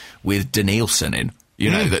teams with Danielson in,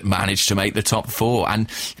 that managed to make the top 4 and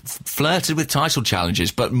flirted with title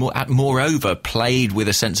challenges, but moreover played with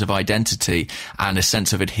a sense of identity and a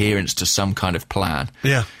sense of adherence to some kind of plan.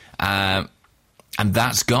 Yeah. And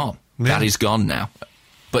that's gone. Yeah. That is gone now.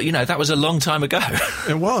 But, that was a long time ago.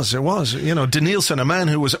 It was. Danielson, a man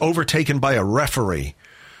who was overtaken by a referee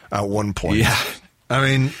at one point. Yeah. I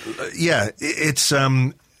mean, it's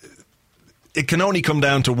it can only come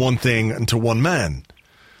down to one thing and to one man.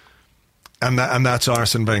 And that's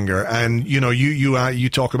Arsene Wenger. And, you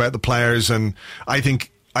talk about the players, and I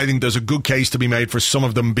think there's a good case to be made for some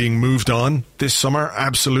of them being moved on this summer,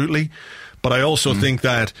 absolutely. But I also think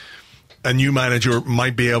that a new manager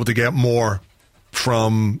might be able to get more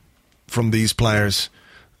from these players.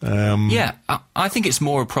 I think it's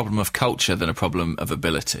more a problem of culture than a problem of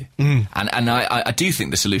ability. And I do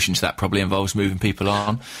think the solution to that probably involves moving people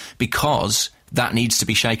on, because that needs to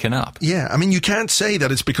be shaken up. Yeah, I mean, you can't say that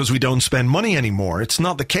it's because we don't spend money anymore. It's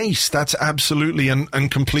not the case. That's absolutely and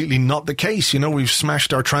completely not the case. We've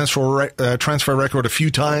smashed our transfer record a few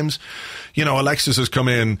times. Alexis has come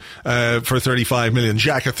in for 35 million,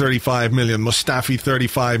 Xhaka 35 million, Mustafi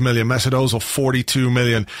 35 million, Mesut Ozil 42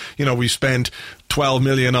 million. We've spent 12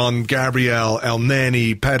 million on Gabriel, El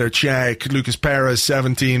Neni, Petr Cech, Lucas Perez,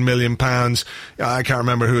 17 million pounds. I can't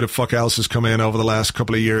remember who the fuck else has come in over the last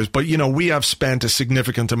couple of years. But, we have spent a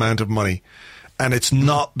significant amount of money. And it's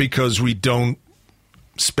not because we don't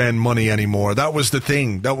spend money anymore. That was the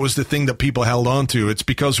thing. That was the thing that people held on to. It's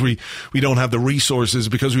because we don't have the resources,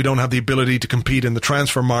 because we don't have the ability to compete in the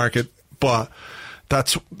transfer market. But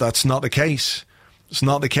that's not the case. It's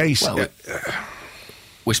not the case. Well,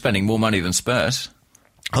 we're spending more money than Spurs.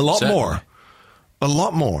 A lot Certainly. more. A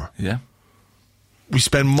lot more. Yeah. We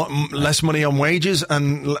spend less money on wages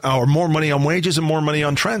or more money on wages and more money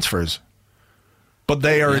on transfers. But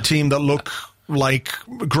they are a team that look like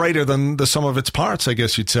greater than the sum of its parts, I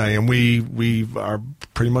guess you'd say. And we are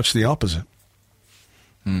pretty much the opposite.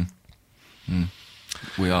 We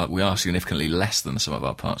are significantly less than the sum of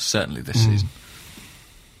our parts, certainly this season.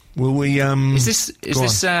 Will we... Is this...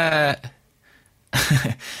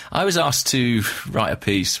 I was asked to write a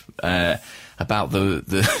piece about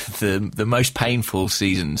the most painful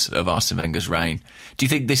seasons of Arsene Wenger's reign. Do you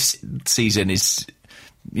think this season is,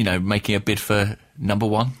 making a bid for number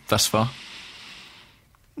 1 thus far?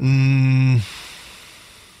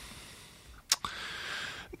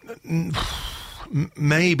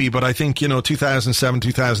 Maybe, but I think 2007,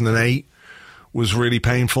 2008 was really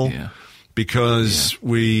painful. Yeah. Because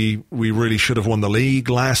we really should have won the league.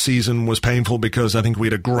 Last season was painful because I think we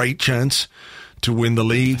had a great chance to win the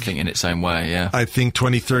league. I think in its own way, yeah. I think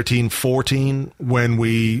 2013-14, when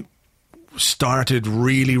we started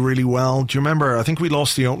really, really well. Do you remember? I think we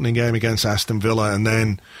lost the opening game against Aston Villa, and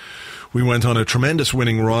then we went on a tremendous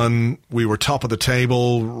winning run. We were top of the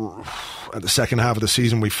table. At the second half of the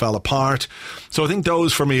season, we fell apart. So I think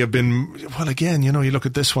those for me have been, well, again, you look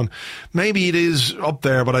at this one. Maybe it is up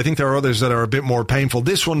there, but I think there are others that are a bit more painful.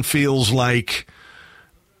 This one feels like,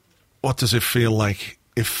 what does it feel like?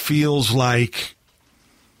 It feels like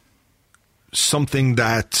something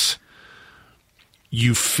that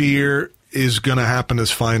you fear is going to happen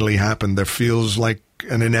has finally happened. There feels like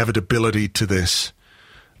an inevitability to this,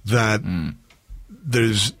 that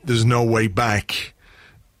there's no way back.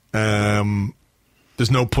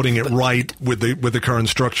 There's no putting it right with the current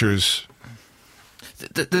structures.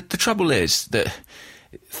 The trouble is that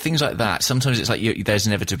things like that, sometimes it's like there's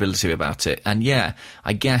inevitability about it. And yeah,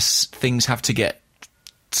 I guess things have to get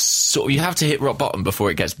you have to hit rock bottom before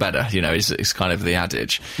it gets better, is kind of the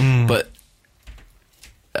adage. But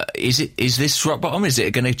is this rock bottom? Is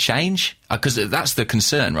it going to change? Because that's the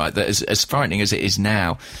concern, right? That as frightening as it is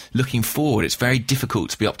now, looking forward, it's very difficult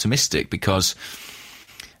to be optimistic because,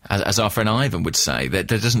 as our friend Ivan would say, that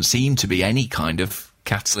there doesn't seem to be any kind of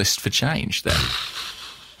catalyst for change there.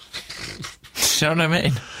 You know what I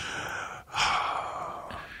mean?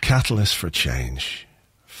 Catalyst for change.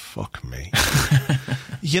 Fuck me.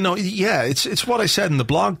 Yeah, it's what I said in the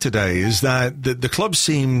blog today, is that the club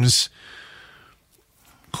seems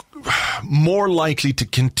more likely to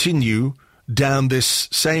continue down this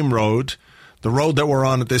same road, the road that we're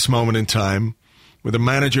on at this moment in time, with a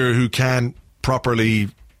manager who can't properly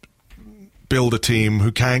build a team,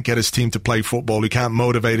 who can't get his team to play football, who can't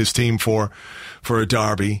motivate his team for a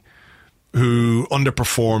derby, who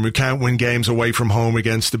underperform, who can't win games away from home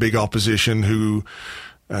against the big opposition, who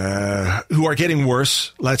are getting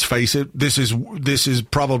worse. Let's face it. This is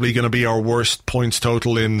probably going to be our worst points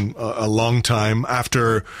total in a long time,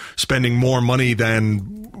 after spending more money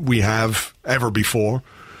than we have ever before.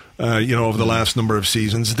 Over the last number of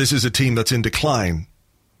seasons, this is a team that's in decline,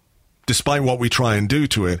 despite what we try and do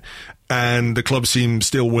to it. And the club seems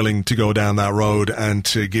still willing to go down that road and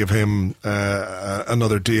to give him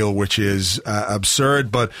another deal, which is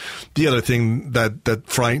absurd. But the other thing that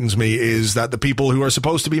frightens me is that the people who are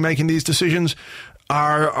supposed to be making these decisions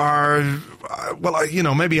are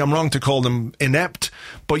maybe I'm wrong to call them inept,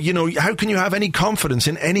 but, how can you have any confidence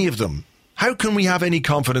in any of them? How can we have any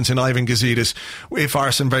confidence in Ivan Gazidis if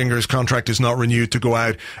Arsene Wenger's contract is not renewed, to go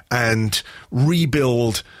out and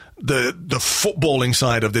rebuild the footballing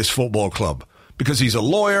side of this football club? Because he's a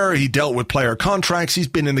lawyer, he dealt with player contracts, he's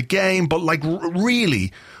been in the game, but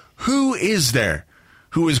really, who is there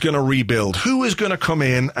who is going to rebuild? Who is going to come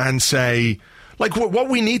in and say, what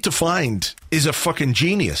we need to find is a fucking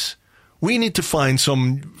genius. We need to find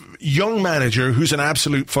some young manager who's an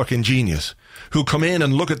absolute fucking genius, who come in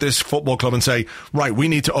and look at this football club and say, right, we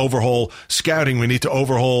need to overhaul scouting, we need to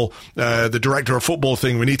overhaul the director of football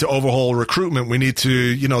thing, we need to overhaul recruitment, we need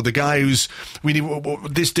to, the guy we need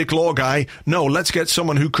this Dick Law guy. No, let's get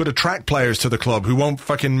someone who could attract players to the club, who won't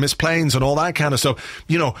fucking miss planes and all that kind of stuff.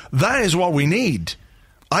 That is what we need.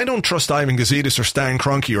 I don't trust Ivan Gazidis or Stan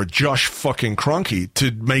Kroenke or Josh fucking Kroenke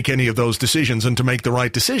to make any of those decisions and to make the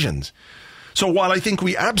right decisions. So while I think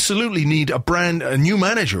we absolutely need a new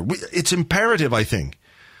manager, it's imperative, I think.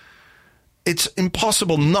 It's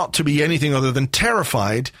impossible not to be anything other than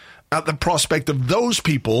terrified at the prospect of those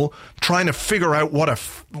people trying to figure out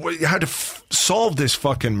how to solve this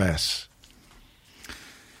fucking mess.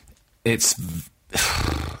 It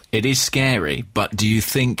is scary, but do you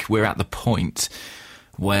think we're at the point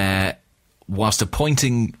where, whilst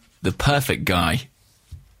appointing the perfect guy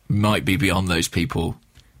might be beyond those people,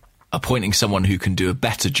 appointing someone who can do a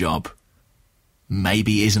better job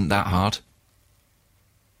maybe isn't that hard?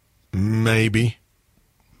 Maybe.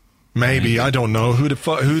 I don't know. Who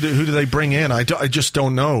do they bring in? I just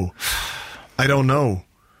don't know. I don't know.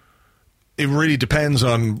 It really depends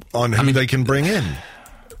on who they can bring in.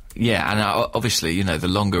 Yeah, and obviously, the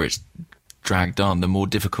longer it's dragged on, the more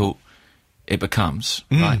difficult it becomes,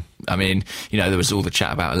 right? I mean, there was all the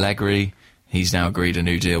chat about Allegri. He's now agreed a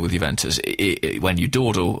new deal with Juventus. When you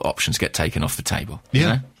dawdle, options get taken off the table.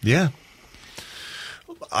 Yeah.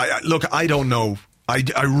 I don't know.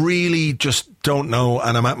 I really just don't know,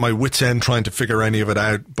 and I'm at my wit's end trying to figure any of it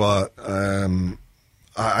out. But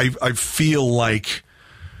I feel like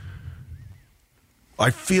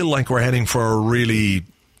we're heading for a really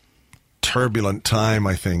turbulent time.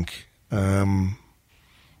 I think,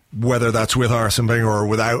 whether that's with Arsene Wenger or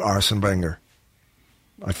without Arsene Wenger.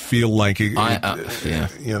 I feel like it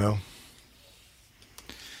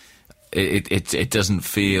doesn't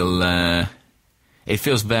feel. It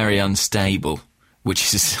feels very unstable,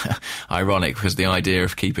 which is ironic because the idea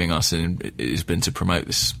of keeping us in has been to promote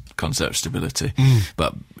this concept of stability.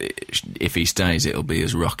 But if he stays, it'll be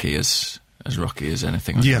as rocky as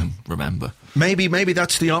anything I can remember. Maybe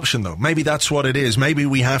that's the option, though. Maybe that's what it is. Maybe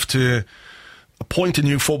we have to appoint a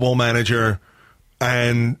new football manager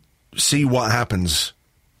and see what happens.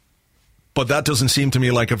 But that doesn't seem to me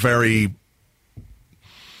like a very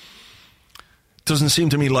doesn't seem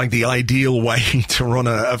to me like the ideal way to run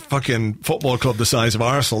a fucking football club the size of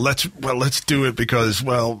Arsenal. Let's do it because,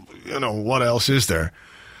 what else is there?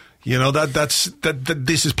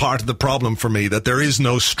 This is part of the problem for me, that there is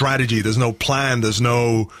no strategy, there's no plan, there's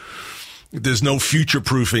no future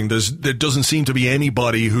proofing. There doesn't seem to be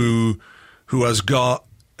anybody who has got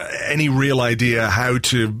any real idea how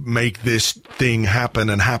to make this thing happen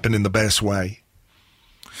and happen in the best way.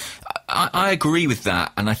 I agree with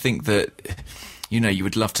that, and I think that, you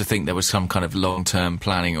would love to think there was some kind of long-term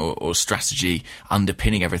planning or strategy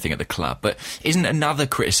underpinning everything at the club. But isn't another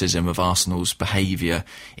criticism of Arsenal's behaviour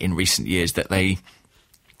in recent years that they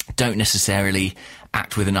don't necessarily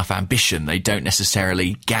act with enough ambition? They don't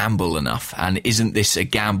necessarily gamble enough. And isn't this a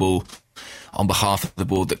gamble on behalf of the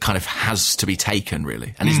board that kind of has to be taken,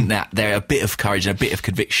 really? And isn't there a bit of courage and a bit of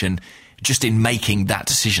conviction just in making that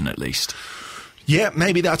decision, at least? Yeah,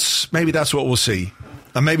 maybe that's what we'll see.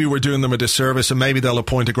 And maybe we're doing them a disservice, and maybe they'll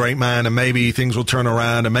appoint a great man, and maybe things will turn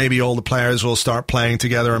around, and maybe all the players will start playing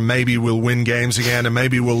together, and maybe we'll win games again, and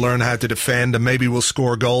maybe we'll learn how to defend, and maybe we'll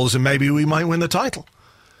score goals, and maybe we might win the title.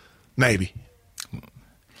 Maybe.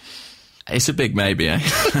 It's a big maybe, eh?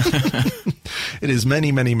 It is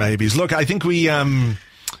many, many maybes. Look, I think we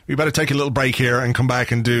better take a little break here and come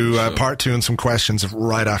back and do part 2 and some questions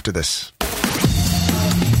right after this.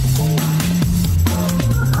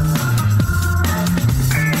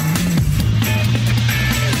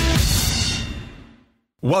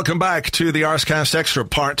 Welcome back to the Arsecast Extra.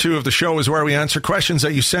 Part 2 of the show is where we answer questions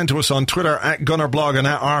that you send to us on Twitter at Gunnerblog and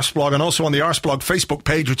at Arseblog, and also on the Arseblog Facebook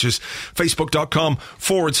page, which is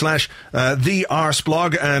facebook.com/the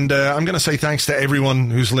Arseblog. And I'm going to say thanks to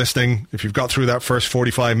everyone who's listening. If you've got through that first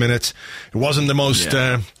 45 minutes, it wasn't the most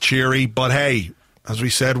cheery, but hey, as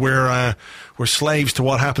we said, we're slaves to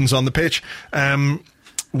what happens on the pitch.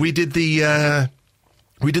 We did the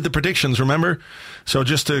predictions, remember? So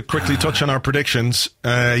just to quickly touch on our predictions,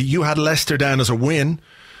 you had Leicester down as a win.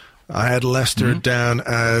 I had Leicester down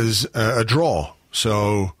as a draw.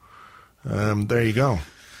 So there you go.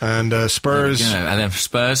 And Spurs. And then for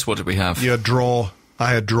Spurs, what did we have? You had draw.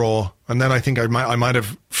 I had draw. And then I think I might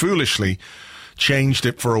have foolishly changed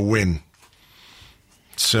it for a win.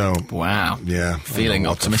 So wow. Yeah. Feeling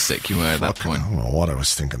optimistic you were at that point. I don't know what I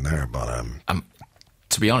was thinking there, but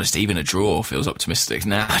to be honest, even a draw feels optimistic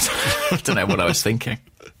now. I don't know what I was thinking.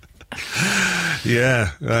 Yeah.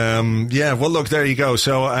 Well, look, there you go.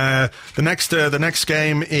 So the next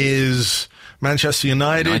game is Manchester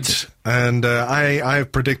United. And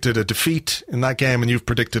I've predicted a defeat in that game, and you've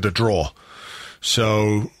predicted a draw.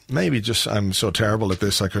 So maybe I'm so terrible at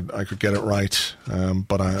this, I could get it right.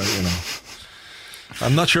 But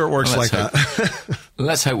I'm not sure it works like that.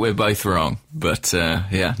 Let's hope we're both wrong, but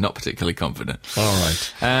not particularly confident. All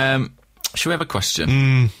right. Shall we have a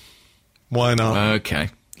question? Why not? Okay,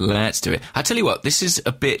 let's do it. I tell you what, this is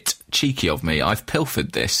a bit cheeky of me. I've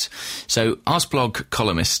pilfered this. So, Arsblog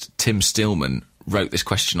columnist Tim Stillman wrote this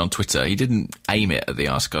question on Twitter. He didn't aim it at the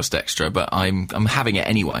Arsecast Extra, but I'm having it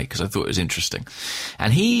anyway because I thought it was interesting.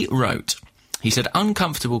 And he said,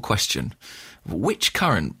 uncomfortable question. Which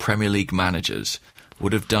current Premier League managers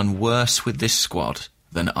would have done worse with this squad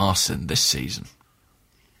than Arsene this season?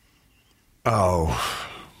 Oh.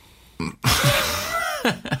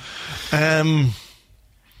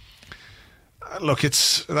 Look,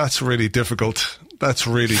 that's really difficult. That's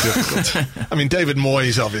really difficult. I mean, David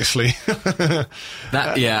Moyes, obviously.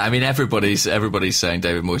 Everybody's saying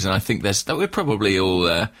David Moyes, and I think we're probably all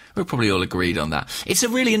agreed on that. It's a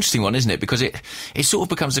really interesting one, isn't it? Because it sort of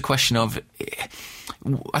becomes a question of.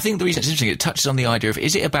 I think the reason it's interesting, it touches on the idea of,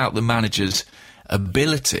 is it about the manager's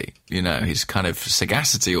ability, his kind of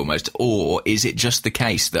sagacity almost, or is it just the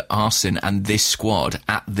case that Arsene and this squad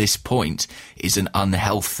at this point is an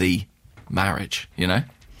unhealthy marriage,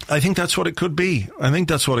 I think that's what it could be. I think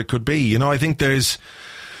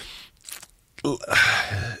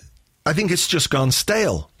it's just gone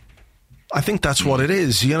stale. I think that's what it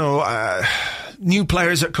is. New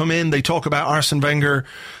players that come in, they talk about Arsene Wenger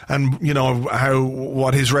and,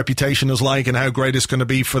 what his reputation is like and how great it's going to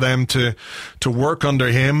be for them to work under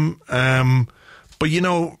him. But,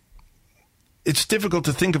 it's difficult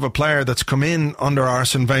to think of a player that's come in under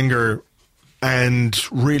Arsene Wenger and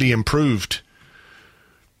really improved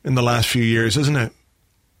in the last few years, isn't it?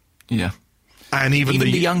 Yeah. And even the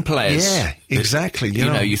young players. Yeah, exactly. Your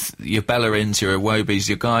Bellerins, your Iwobis,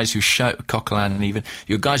 your guys who show, Coquelin even,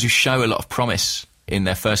 your guys who show a lot of promise in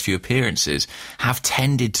their first few appearances have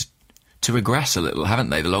tended to regress a little,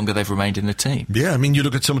 haven't they, the longer they've remained in the team? Yeah, I mean, you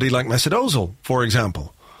look at somebody like Mesut Ozil, for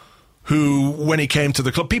example, who, when he came to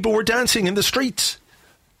the club, people were dancing in the streets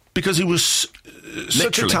because he was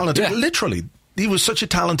such a talented... Yeah. Literally, He was such a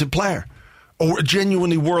talented player, or a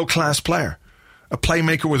genuinely world-class player, a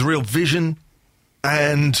playmaker with real vision,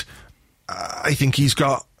 and I think he's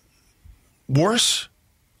got worse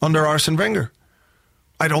under Arsene Wenger.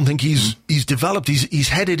 I don't think he's developed. He's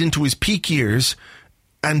headed into his peak years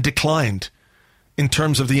and declined in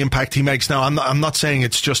terms of the impact he makes. Now, I'm not saying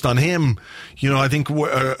it's just on him. I think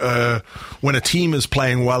when a team is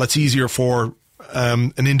playing well, it's easier for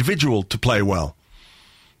an individual to play well.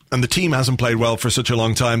 And the team hasn't played well for such a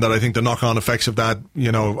long time that I think the knock-on effects of that,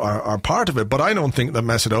 are part of it. But I don't think that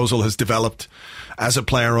Mesut Ozil has developed as a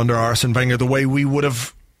player under Arsene Wenger the way we would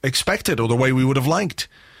have expected or the way we would have liked.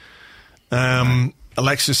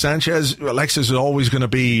 Alexis is always going to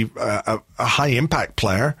be a high-impact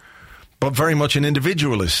player, but very much an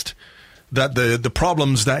individualist. That the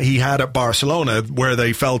problems that he had at Barcelona, where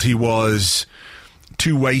they felt he was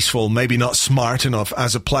too wasteful, maybe not smart enough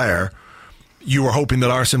as a player, you were hoping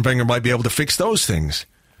that Arsene Wenger might be able to fix those things,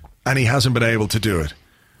 and he hasn't been able to do it.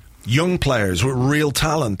 Young players with real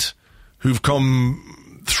talent who've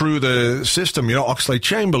come through the system,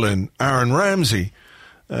 Oxlade-Chamberlain, Aaron Ramsey,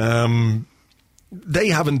 they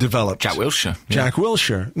haven't developed. Jack Wilshere. Jack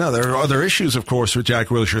Wilshere. Now, there are other issues, of course, with Jack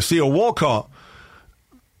Wilshere. Theo Walcott.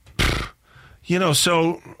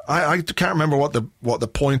 So I can't remember what the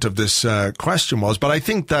point of this question was, but I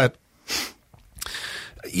think that,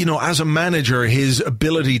 as a manager, his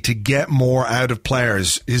ability to get more out of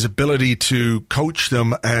players, his ability to coach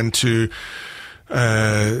them and to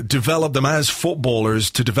develop them as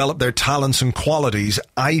footballers, to develop their talents and qualities,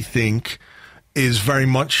 I think is very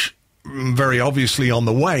obviously on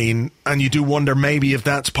the wane. And you do wonder maybe if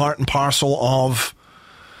that's part and parcel of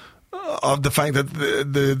the fact that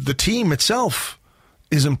the team itself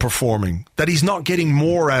isn't performing, that he's not getting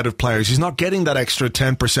more out of players. He's not getting that extra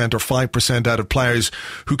 10% or 5% out of players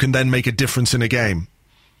who can then make a difference in a game.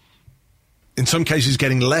 In some cases,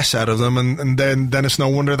 getting less out of them, and then it's no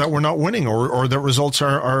wonder that we're not winning or that results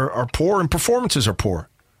are poor and performances are poor.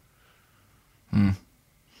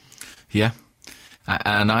 Yeah.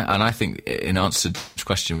 And I think, in answer to this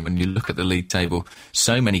question, when you look at the league table,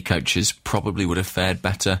 so many coaches probably would have fared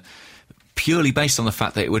better purely based on the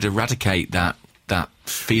fact that it would eradicate that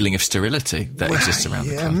feeling of sterility that exists around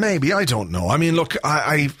the club. Maybe. I don't know. I mean, look,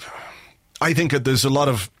 I think that there's a lot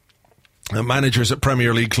of managers at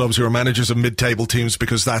Premier League clubs who are managers of mid-table teams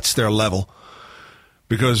because that's their level.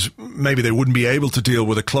 Because maybe they wouldn't be able to deal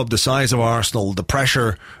with a club the size of Arsenal, the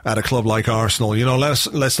pressure at a club like Arsenal.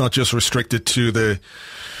 Let's not just restrict it to the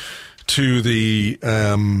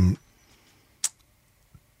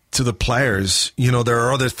players. There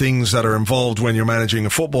are other things that are involved when you're managing a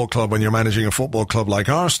football club, like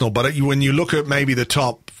Arsenal. But when you look at maybe the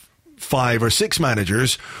top 5 or 6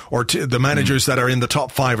 managers, or the managers that are in the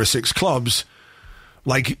top 5 or 6 clubs,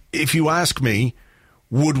 like, if you ask me,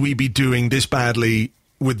 would we be doing this badly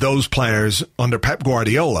with those players under Pep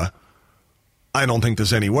Guardiola? I don't think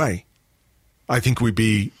there's any way. I think we'd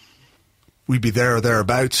be there or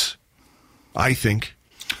thereabouts, I think.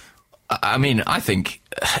 I mean, I think,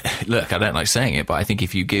 look, I don't like saying it, but I think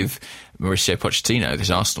if you give Mauricio Pochettino this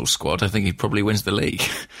Arsenal squad, I think he probably wins the league.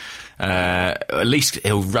 At least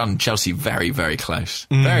he'll run Chelsea very, very close.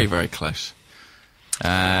 Very, very close.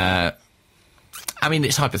 I mean,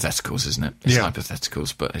 it's hypotheticals, isn't it? It's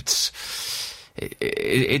hypotheticals, but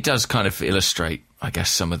it does kind of illustrate, I guess,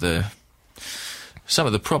 some of the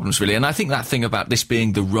problems, really. And I think that thing about this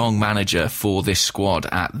being the wrong manager for this squad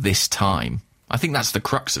at this time, I think that's the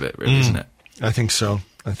crux of it, really, isn't it? I think so.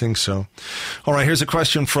 All right, here's a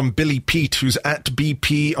question from Billy Pete, who's at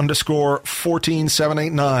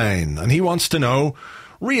BP_14789. And he wants to know,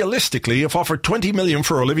 realistically, if offered 20 million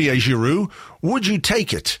for Olivier Giroud, would you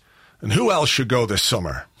take it? And who else should go this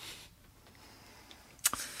summer?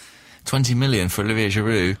 20 million for Olivier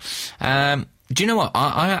Giroud. Do you know what?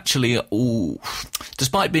 I actually,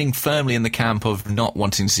 despite being firmly in the camp of not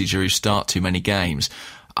wanting to see Giroud start too many games,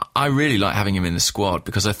 I really like having him in the squad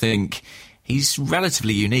because I think he's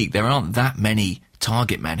relatively unique. There aren't that many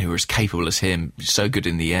target men who are as capable as him, so good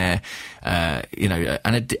in the air,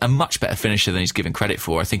 and a much better finisher than he's given credit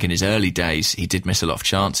for. I think in his early days he did miss a lot of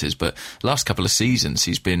chances, but last couple of seasons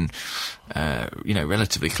he's been,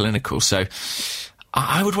 relatively clinical. So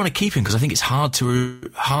I would want to keep him because I think it's hard to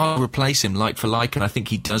replace him like for like, and I think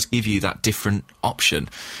he does give you that different option.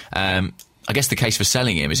 I guess the case for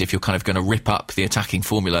selling him is if you're kind of going to rip up the attacking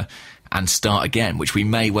formula and start again, which we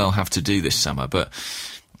may well have to do this summer. But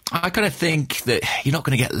I kind of think that you're not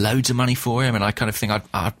going to get loads of money for him, and I kind of think,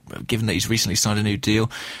 given that he's recently signed a new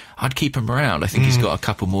deal, I'd keep him around. I think he's got a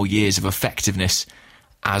couple more years of effectiveness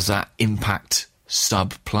as that impact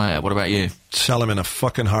sub player. What about you? Sell him in a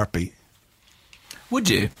fucking heartbeat. Would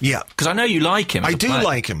you? Yeah. Because I know you like him. I do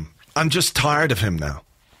like him. I'm just tired of him now.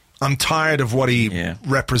 I'm tired of what he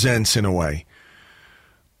represents in a way.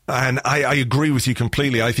 And I agree with you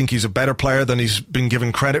completely. I think he's a better player than he's been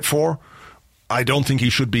given credit for. I don't think he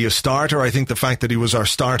should be a starter. I think the fact that he was our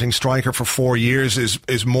starting striker for 4 years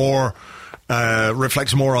is more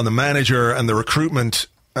reflects more on the manager and the recruitment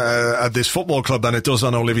at this football club than it does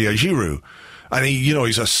on Olivier Giroud. I think,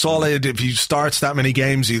 he's a solid, if he starts that many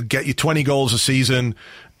games, he'll get you 20 goals a season,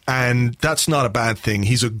 and that's not a bad thing.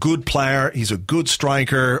 He's a good player, he's a good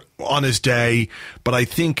striker on his day, but I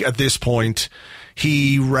think at this point,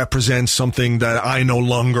 he represents something that I no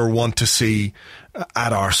longer want to see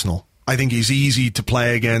at Arsenal. I think he's easy to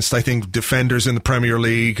play against. I think defenders in the Premier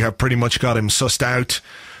League have pretty much got him sussed out.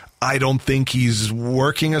 I don't think he's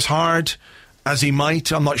working as hard as he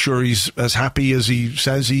might. I'm not sure he's as happy as he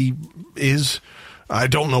says he is. I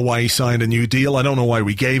don't know why he signed a new deal. I don't know why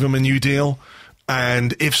we gave him a new deal.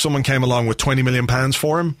 And if someone came along with £20 million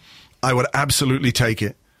for him, I would absolutely take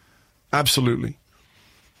it. Absolutely.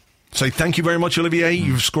 Say thank you very much, Olivier.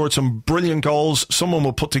 You've scored some brilliant goals. Someone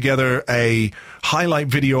will put together a highlight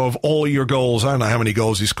video of all your goals. I don't know how many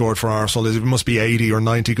goals he scored for Arsenal. It must be 80 or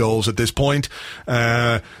 90 goals at this point.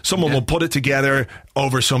 Someone will put it together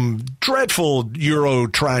over some dreadful Euro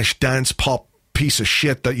trash dance pop piece of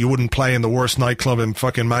shit that you wouldn't play in the worst nightclub in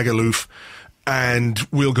fucking Magaluf. And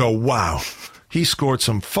we'll go, wow, he scored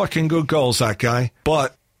some fucking good goals, that guy.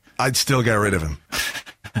 But I'd still get rid of him.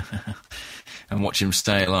 And watch him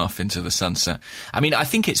sail off into the sunset. I mean, I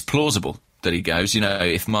think it's plausible that he goes.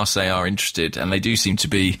 If Marseille are interested, and they do seem to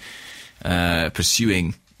be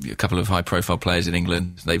pursuing a couple of high-profile players in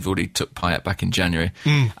England. They've already took Payet back in January.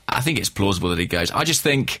 I think it's plausible that he goes. I just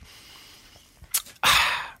think...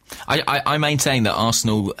 I maintain that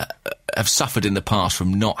Arsenal have suffered in the past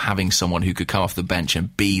from not having someone who could come off the bench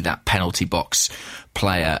and be that penalty box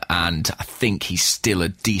player, and I think he's still a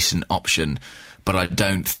decent option, but I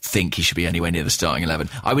don't think he should be anywhere near the starting 11.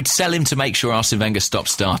 I would sell him to make sure Arsene Wenger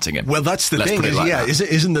stops starting him. Well, that's the thing.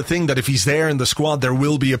 Isn't the thing that if he's there in the squad, there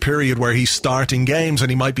will be a period where he's starting games and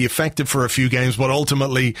he might be effective for a few games, but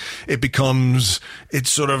ultimately it's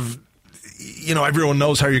sort of... everyone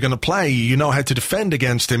knows how you're going to play. You know how to defend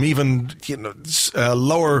against him. Even,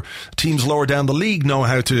 lower teams lower down the league know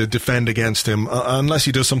how to defend against him, unless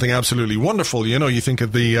he does something absolutely wonderful. You think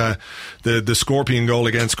of the Scorpion goal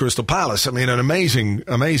against Crystal Palace. I mean, an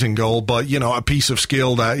amazing goal, but, a piece of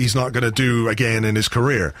skill that he's not going to do again in his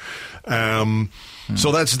career.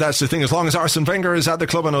 So that's the thing. As long as Arsene Wenger is at the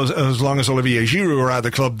club and as long as Olivier Giroud are at the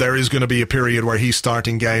club, there is going to be a period where he's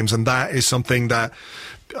starting games, and that is something that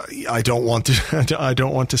I don't want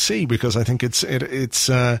to see, because I think it's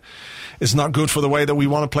not good for the way that we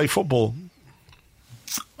want to play football.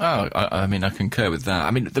 Oh, I mean, I concur with that.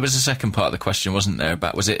 I mean, there was a second part of the question, wasn't there?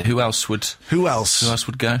 About who else would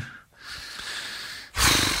go?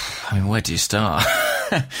 I mean, where do you start?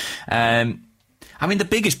 I mean, the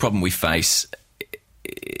biggest problem we face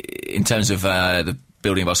in terms of the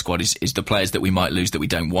building of our squad is the players that we might lose that we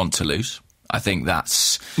don't want to lose. I think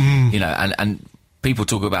that's and people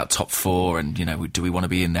talk about top four and, do we want to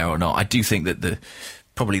be in there or not? I do think that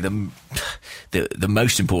probably the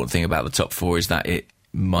most important thing about the top four is that it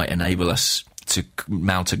might enable us to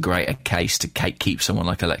mount a greater case to keep someone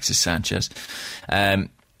like Alexis Sanchez.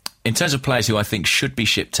 In terms of players who I think should be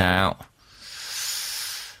shipped out,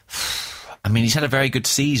 I mean, he's had a very good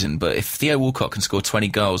season, but if Theo Walcott can score 20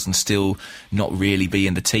 goals and still not really be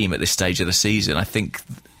in the team at this stage of the season, I think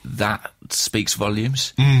that speaks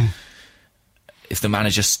volumes. If the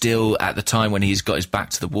manager still, at the time when he's got his back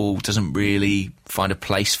to the wall, doesn't really find a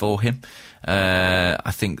place for him,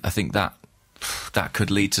 I think that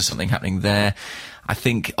could lead to something happening there. I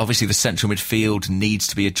think, obviously, the central midfield needs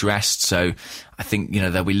to be addressed, so I think,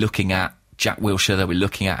 they'll be looking at Jack Wilshere, they'll be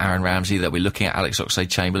looking at Aaron Ramsey, they'll be looking at Alex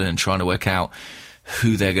Oxlade-Chamberlain and trying to work out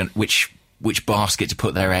who they're going, which basket to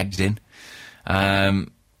put their eggs in.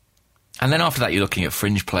 And then after that, you're looking at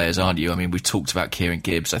fringe players, aren't you? I mean, we've talked about Kieran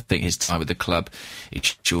Gibbs. I think his time with the club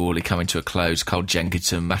is surely coming to a close. Cole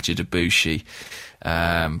Jenkinson, Mathieu Debuchy.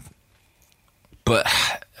 But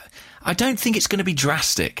I don't think it's going to be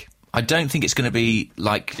drastic. I don't think it's going to be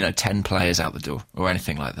like, 10 players out the door or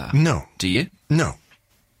anything like that. No. Do you? No,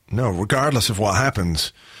 regardless of what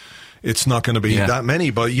happens, it's not going to be that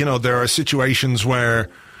many. But, there are situations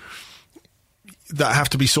where that have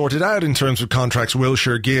to be sorted out in terms of contracts.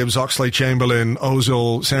 Wilshere, Gibbs, Oxlade-Chamberlain,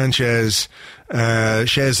 Ozil, Sanchez,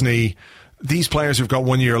 Chesney. These players have got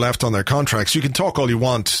 1 year left on their contracts. You can talk all you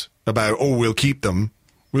want about, we'll keep them.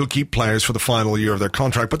 We'll keep players for the final year of their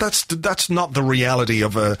contract. But that's not the reality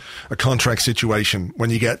of a contract situation when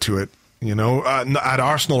you get to it. you know, at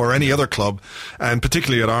Arsenal or any other club, and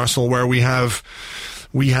particularly at Arsenal, where we have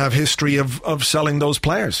history of selling those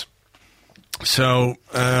players. So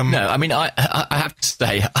no, I mean, I have to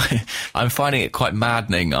say, I'm finding it quite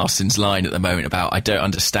maddening, Arsene's line at the moment about I don't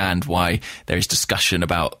understand why there is discussion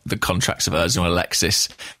about the contracts of Ozil and Alexis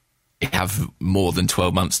have more than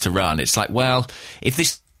 12 months to run. It's like, well, if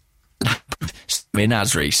this Samir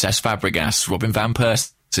Nasri, Cesc Fabregas, Robin van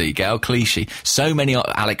Persie, Gael Clichy, so many,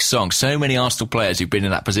 Alex Song, so many Arsenal players who've been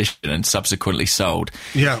in that position and subsequently sold.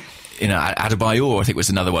 Yeah. You know, Adebayor, I think, was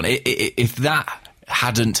another one. If that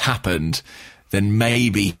hadn't happened, then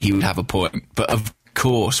maybe he would have a point. But of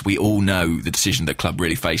course, we all know the decision the club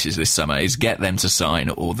really faces this summer is get them to sign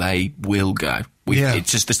or they will go.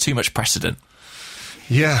 It's just, there's too much precedent.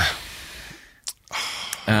 Yeah.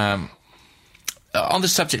 On the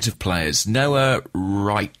subject of players, Noah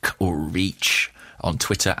Reich or Reach on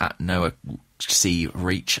Twitter at Noah C.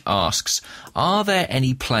 Reach asks, are there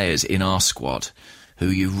any players in our squad who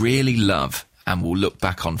you really love and will look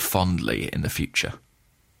back on fondly in the future?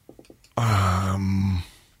 Yeah,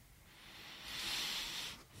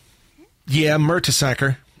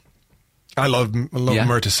 Mertesacker. I love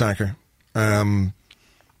Mertesacker.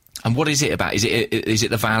 And what is it about? Is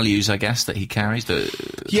it the values, I guess, that he carries?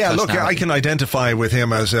 Look, I can identify with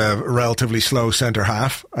him as a relatively slow centre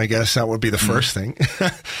half. I guess that would be the first thing.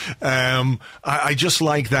 I just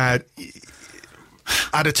like that.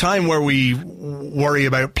 At a time where we worry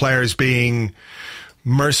about players being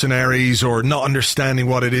mercenaries or not understanding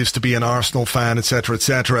what it is to be an Arsenal fan,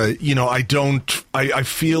 etc., you know, I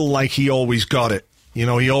feel like he always got it. You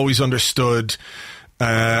know, he always understood.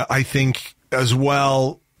 I think as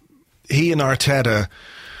well, he and Arteta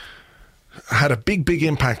had a big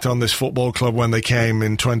impact on this football club when they came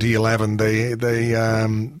in 2011.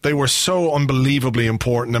 They were so unbelievably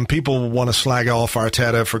important, and people want to slag off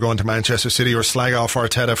Arteta for going to Manchester City or slag off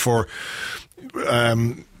Arteta for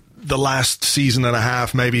the last season and a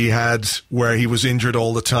half maybe he had where he was injured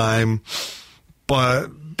all the time.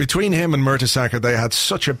 But between him and Mertesacker, they had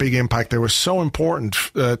such a big impact. They were so important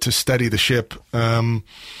to steady the ship.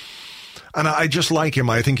 And I just like him.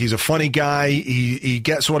 I think he's a funny guy. He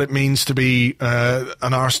gets what it means to be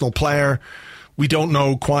an Arsenal player. We don't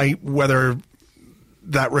know quite whether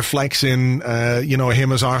that reflects in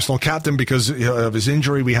him as Arsenal captain because of his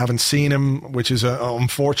injury. We haven't seen him, which is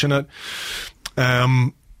unfortunate.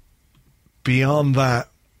 Beyond that,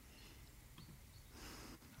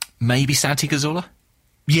 maybe Santi Cazorla?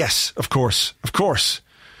 Yes, of course.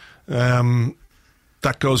 That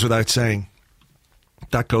goes without saying.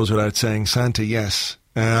 Santi, yes.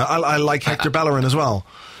 I like Hector Bellerin as well.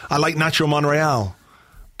 I like Nacho Monreal.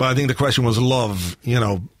 But I think the question was love,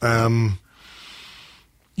 I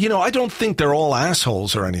don't think they're all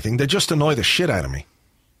assholes or anything. They just annoy the shit out of me.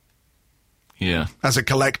 Yeah. As a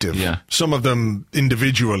collective. Yeah. Some of them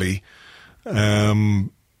individually. But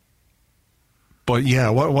yeah,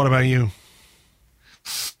 what about you?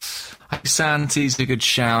 Santi's a good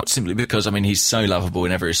shout simply because, he's so lovable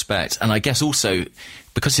in every respect. And I guess also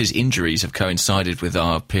because his injuries have coincided with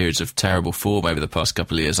our periods of terrible form over the past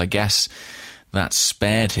couple of years, I guess that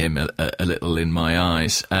spared him a little in my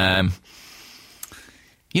eyes. I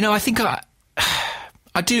think I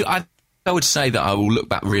would say that I will look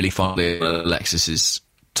back really fondly at Alexis's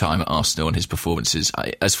time at Arsenal and his performances.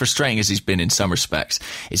 As frustrating as he's been in some respects,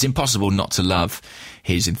 it's impossible not to love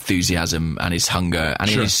his enthusiasm and his hunger and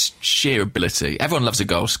his sheer ability. Everyone loves a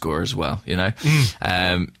goal scorer as well,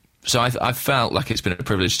 so I felt like it's been a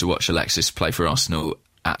privilege to watch Alexis play for Arsenal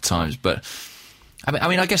at times. But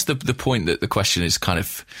I guess the point that the question is kind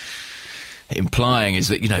of implying is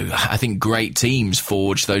that, I think great teams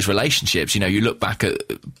forge those relationships. You look back at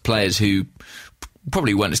players who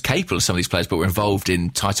probably weren't as capable as some of these players, but were involved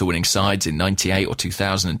in title-winning sides in 98 or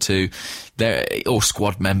 2002. They're all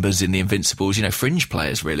squad members in the Invincibles, fringe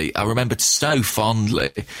players, really. I remembered so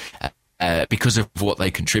fondly because of what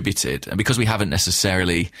they contributed and because we haven't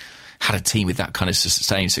necessarily had a team with that kind of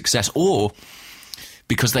sustained success, or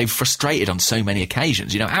because they've frustrated on so many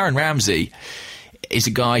occasions. Aaron Ramsey is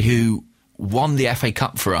a guy who won the FA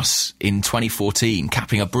Cup for us in 2014,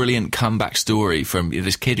 capping a brilliant comeback story from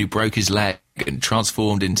this kid who broke his leg and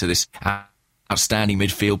transformed into this outstanding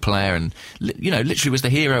midfield player and, literally was the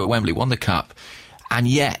hero at Wembley, won the Cup. And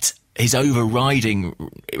yet his overriding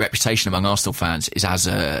reputation among Arsenal fans is as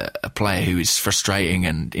a player who is frustrating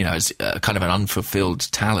and, as kind of an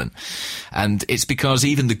unfulfilled talent. And it's because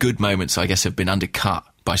even the good moments, I guess, have been undercut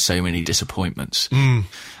by so many disappointments.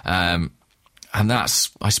 And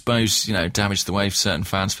that's, I suppose, damaged the way certain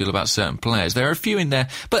fans feel about certain players. There are a few in there,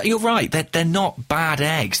 but you're right, they're not bad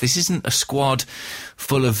eggs. This isn't a squad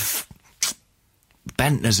full of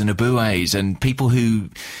Bentners and Abues and people who,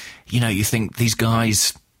 you think these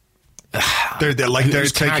guys... They're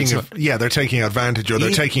taking advantage, or they're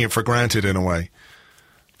taking it for granted in a way.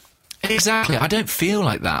 Exactly. I don't feel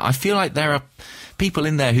like that. I feel like there are people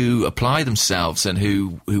in there who apply themselves and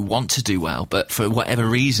who want to do well, but for whatever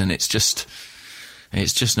reason, it's just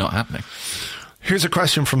not happening. Here's a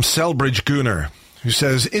question from Selbridge Gunnar, who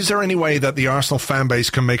says, is there any way that the Arsenal fan base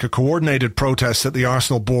can make a coordinated protest that the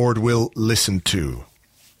Arsenal board will listen to?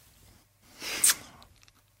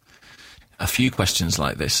 A few questions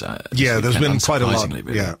like this. There's been quite a lot.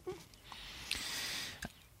 Really.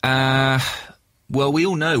 Well, we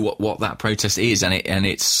all know what that protest is, and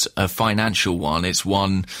it's a financial one. It's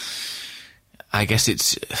one. I guess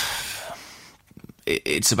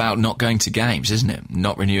it's about not going to games, isn't it?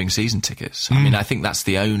 Not renewing season tickets. I mean, I think that's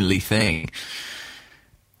the only thing.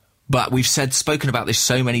 But we've spoken about this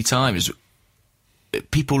so many times.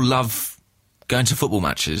 People love going to football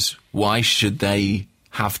matches. Why should they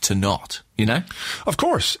have to not? Of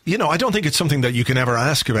course. I don't think it's something that you can ever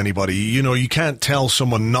ask of anybody. You can't tell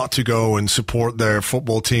someone not to go and support their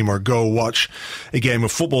football team or go watch a game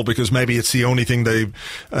of football because maybe it's the only thing they've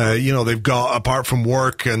got apart from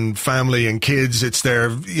work and family and kids. It's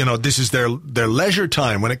this is their leisure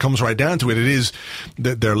time. When it comes right down to it, it is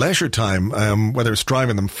their leisure time. Whether it's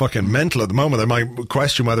driving them fucking mental at the moment, I might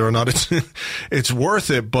question whether or not it's worth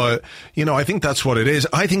it. But, I think that's what it is.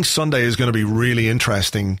 I think Sunday is going to be really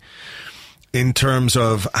interesting in terms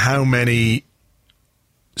of how many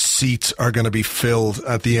seats are going to be filled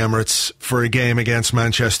at the Emirates for a game against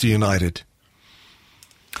Manchester United.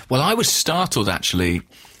 Well, I was startled, actually,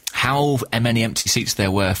 how many empty seats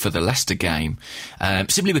there were for the Leicester game,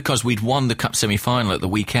 simply because we'd won the Cup semi-final at the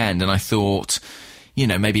weekend, and I thought,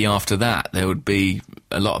 maybe after that there would be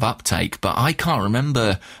a lot of uptake, but I can't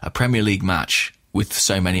remember a Premier League match with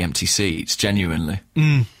so many empty seats, genuinely.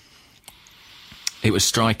 It was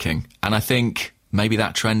striking, and I think maybe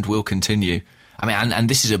that trend will continue. I mean, and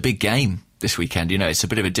this is a big game this weekend. It's a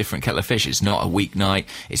bit of a different kettle of fish. It's not a weeknight.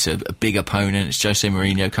 It's a big opponent. It's Jose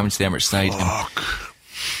Mourinho coming to the Emirates Stadium.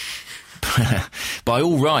 By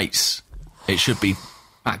all rights, it should be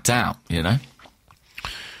backed out, Yeah.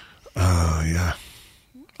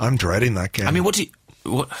 I'm dreading that game. I mean,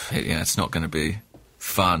 it's not going to be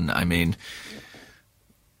fun. I mean,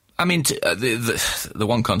 the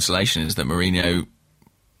one consolation is that Mourinho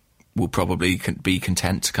will probably be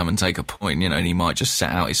content to come and take a point, and he might just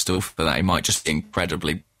set out his stuff for that. He might just be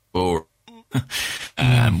incredibly boring.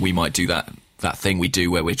 We might do that thing we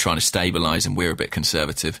do where we're trying to stabilise and we're a bit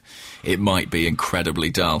conservative. It might be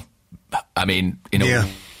incredibly dull. I mean, in a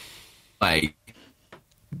way.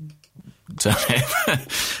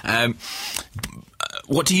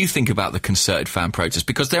 What do you think about the concerted fan protest?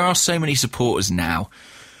 Because there are so many supporters now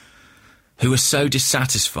who are so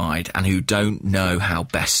dissatisfied and who don't know how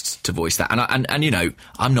best to voice that. And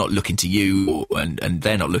I'm not looking to you, and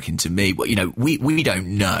they're not looking to me. But we don't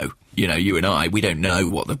know. You and I, we don't know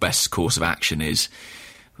what the best course of action is.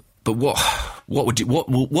 But what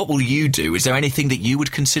will you do? Is there anything that you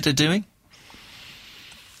would consider doing?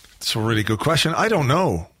 It's a really good question. I don't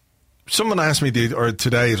know. Someone asked me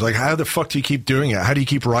today, like, how the fuck do you keep doing it? How do you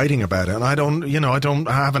keep writing about it? And I don't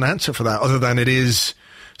have an answer for that other than it's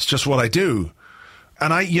just what I do.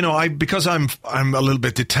 And because I'm a little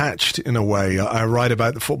bit detached in a way. I write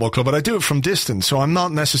about the football club, but I do it from distance. So I'm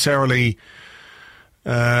not necessarily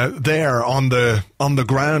there on the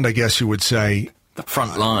ground, I guess you would say. The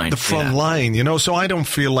front line. The front line, so I don't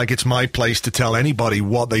feel like it's my place to tell anybody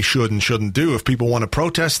what they should and shouldn't do. If people want to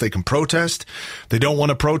protest, they can protest. They don't want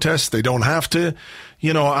to protest, they don't have to.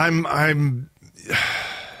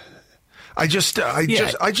 I just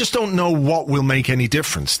don't know what will make any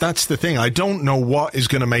difference. That's the thing. I don't know what is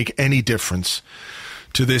going to make any difference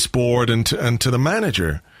to this board and to the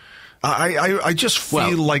manager. I just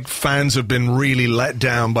feel like fans have been really let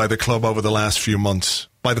down by the club over the last few months,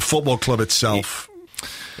 by the football club itself.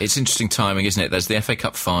 It's interesting timing, isn't it? There's the FA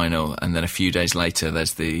Cup final, and then a few days later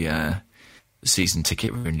there's the season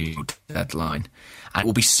ticket renewal deadline. And it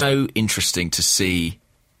will be so interesting to see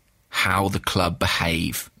how the club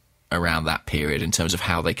behave around that period in terms of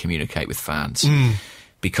how they communicate with fans.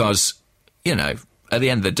 Because, at the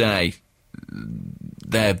end of the day,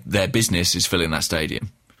 their business is filling that stadium.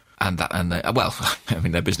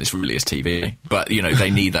 Their business really is TV, but they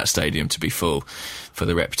need that stadium to be full for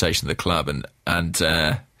the reputation of the club, and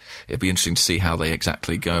it'd be interesting to see how they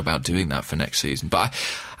exactly go about doing that for next season. But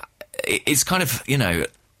it's kind of the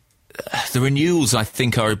renewals, I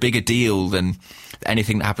think, are a bigger deal than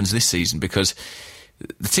anything that happens this season, because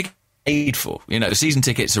the ticket paid for. You know, the season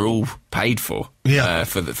tickets are all paid for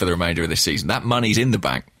for the remainder of this season. That money's in the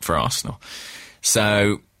bank for Arsenal.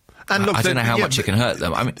 So... And look, I don't know how much it can hurt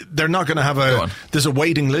them. I mean, they're not going to have there's a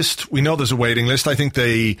waiting list. We know there's a waiting list. I think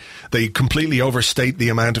they completely overstate the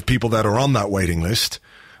amount of people that are on that waiting list.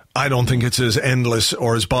 I don't think it's as endless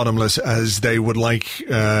or as bottomless as they would like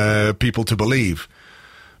people to believe.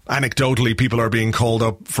 Anecdotally, people are being called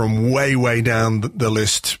up from way, way down the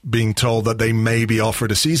list, being told that they may be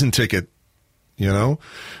offered a season ticket, you know?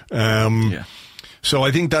 So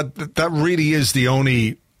I think that really is the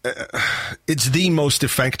only... it's the most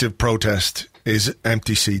effective protest is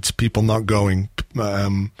empty seats, people not going.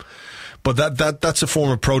 But that's a form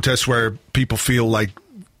of protest where people feel like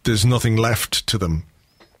there's nothing left to them.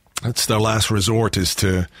 That's their last resort is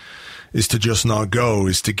to just not go,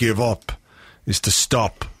 is to give up, is to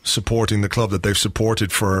stop supporting the club that they've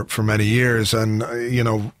supported for many years. And, you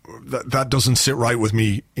know, that doesn't sit right with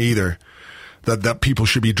me either, that people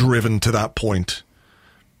should be driven to that point.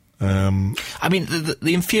 I mean,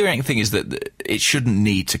 the infuriating thing is that it shouldn't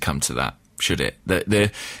need to come to that, should it?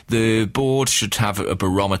 The board should have a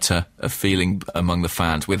barometer of feeling among the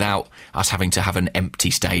fans without us having to have an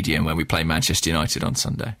empty stadium when we play Manchester United on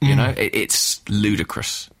Sunday. You know, it's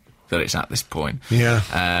ludicrous that it's at this point.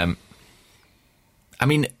 Yeah. I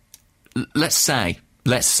mean, let's say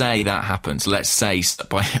that happens. Let's say,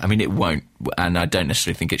 I mean, it won't, and I don't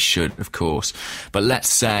necessarily think it should, of course. But let's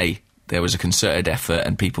say there was a concerted effort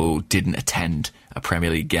and people didn't attend a Premier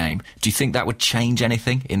League game. Do you think that would change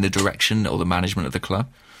anything in the direction or the management of the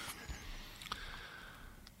club?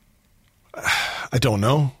 I don't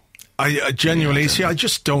know. I genuinely I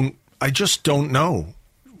just don't know.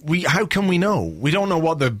 How can we know? We don't know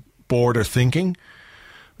what the board are thinking.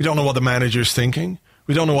 We don't know what the manager's thinking.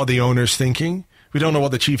 We don't know what the owner's thinking. We don't know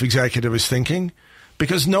what the chief executive is thinking,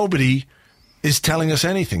 because nobody is telling us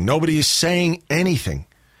anything. Nobody is saying anything.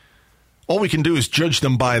 All we can do is judge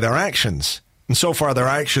them by their actions. And so far their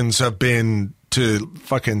actions have been to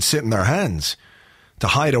fucking sit in their hands, to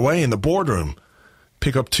hide away in the boardroom,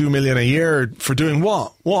 pick up $2 million a year for doing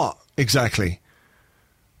what? What exactly?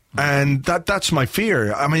 And that's my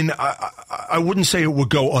fear. I mean, I wouldn't say it would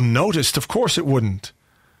go unnoticed. Of course it wouldn't.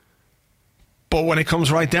 But when it comes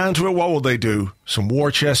right down to it, what will they do? Some war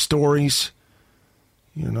chest stories,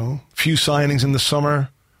 you know, a few signings in the summer.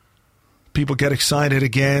 People get excited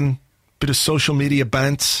again. Bit of social media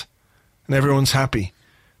bants, and everyone's happy,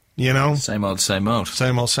 you know? Same old, same old.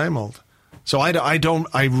 Same old, same old. So I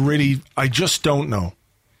just don't know.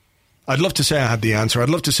 I'd love to say I had the answer. I'd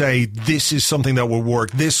love to say this is something that will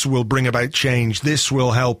work. This will bring about change. This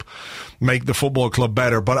will help make the football club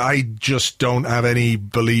better. But I just don't have any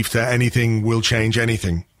belief that anything will change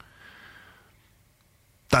anything.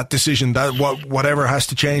 That decision, whatever has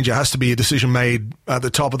to change, it has to be a decision made at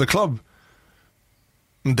the top of the club.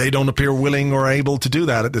 They don't appear willing or able to do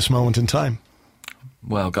that at this moment in time.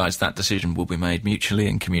 Well, guys, that decision will be made mutually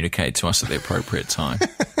and communicated to us at the appropriate time.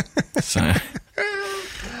 So,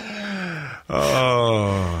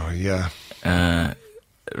 oh, yeah.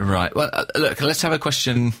 Right. Well, look, let's have a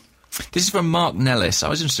question. This is from Mark Nellis. I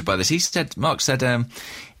was interested by this. Mark said,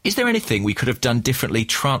 is there anything we could have done differently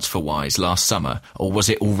transfer-wise last summer, or was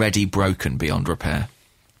it already broken beyond repair?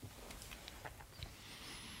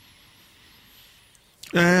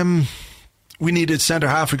 We needed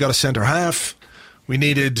centre-half, we got a centre-half. We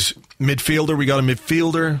needed midfielder, we got a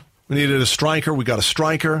midfielder. We needed a striker, we got a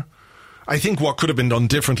striker. I think what could have been done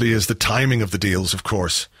differently is the timing of the deals, of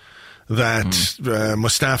course. That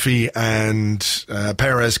Mustafi and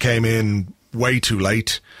Perez came in way too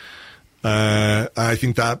late. I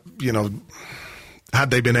think that, you know,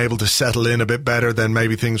 had they been able to settle in a bit better, then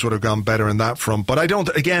maybe things would have gone better in that front. But I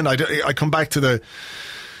come back to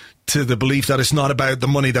the belief that it's not about the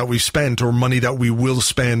money that we've spent or money that we will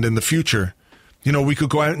spend in the future. You know, we could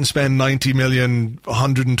go out and spend 90 million,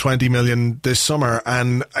 120 million this summer,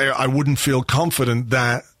 and I wouldn't feel confident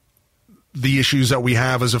that the issues that we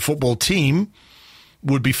have as a football team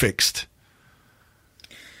would be fixed.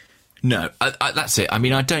 No, that's it. I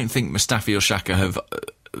mean, I don't think Mustafi or Xhaka have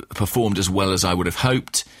performed as well as I would have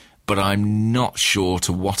hoped, but I'm not sure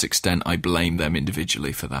to what extent I blame them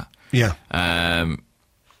individually for that. Yeah.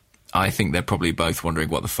 I think they're probably both wondering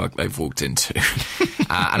what the fuck they've walked into.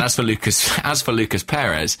 And as for Lucas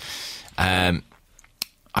Perez, I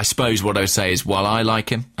suppose what I would say is, while I like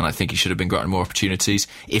him, and I think he should have been granted more opportunities,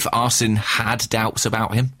 if Arsene had doubts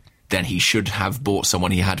about him, then he should have bought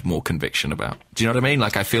someone he had more conviction about. Do you know what I mean?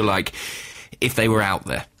 Like, I feel like if they were out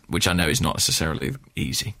there, which I know is not necessarily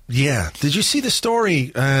easy. Yeah. Did you see the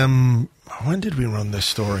story? When did we run this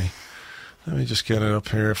story? Let me just get it up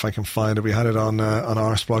here if I can find it. We had it on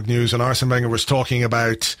Arseblog News, and Arsene Wenger was talking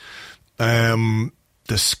about the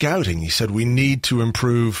scouting. He said we need to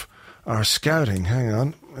improve our scouting. Hang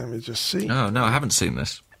on, let me just see. Oh, no, I haven't seen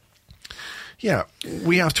this. Yeah,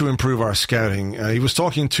 we have to improve our scouting. He was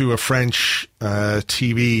talking to a French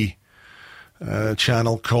TV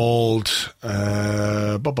channel called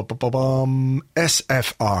SFR.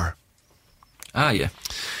 Ah, yeah.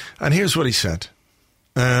 And here's what he said.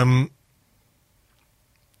 Where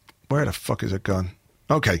the fuck is it gone?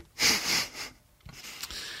 Okay.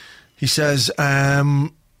 He says, I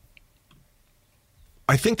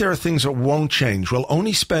think there are things that won't change. We'll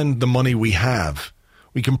only spend the money we have.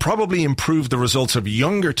 We can probably improve the results of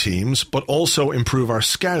younger teams, but also improve our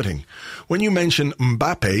scouting. When you mention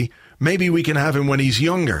Mbappe, maybe we can have him when he's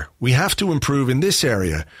younger. We have to improve in this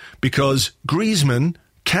area because Griezmann,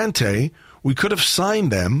 Kante, we could have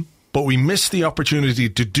signed them, but we missed the opportunity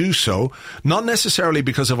to do so, not necessarily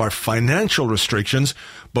because of our financial restrictions,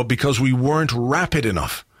 but because we weren't rapid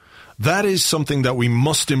enough. That is something that we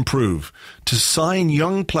must improve, to sign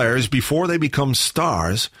young players before they become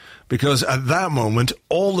stars, because at that moment,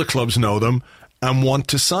 all the clubs know them and want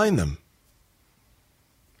to sign them.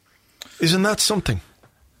 Isn't that something?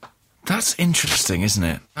 That's interesting, isn't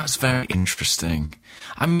it? That's very interesting.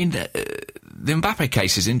 I mean, the Mbappe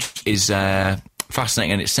case is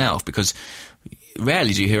fascinating in itself, because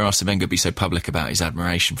rarely do you hear Arsene Wenger be so public about his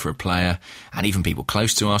admiration for a player, and even people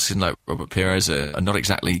close to Arsene, like Robert Pires, are not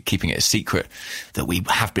exactly keeping it a secret that we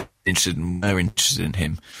have been interested and are interested in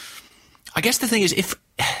him. I guess the thing is,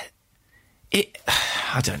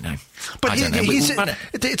 I don't know. But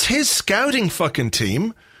it's his scouting fucking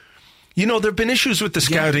team. You know, there have been issues with the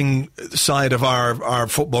scouting side of our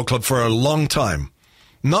football club for a long time.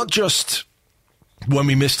 Not just when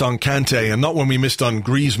we missed on Kante and not when we missed on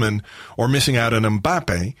Griezmann or missing out on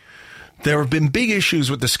Mbappe. There have been big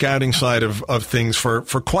issues with the scouting side of things for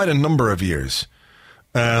quite a number of years.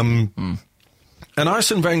 And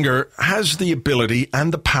Arsene Wenger has the ability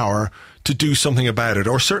and the power to do something about it,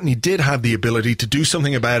 or certainly did have the ability to do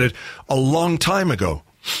something about it a long time ago.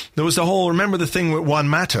 There was remember the thing with Juan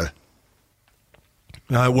Mata?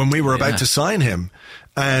 When we were about to sign him,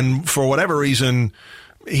 and for whatever reason,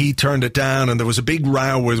 he turned it down, and there was a big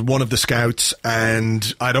row with one of the scouts,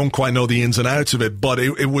 and I don't quite know the ins and outs of it, but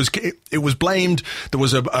it was blamed. There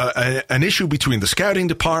was an issue between the scouting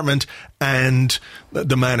department and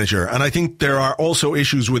the manager, and I think there are also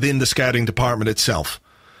issues within the scouting department itself,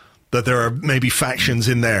 that there are maybe factions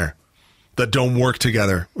in there that don't work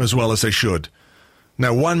together as well as they should.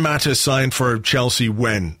 Now, Juan Mata signed for Chelsea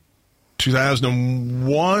when?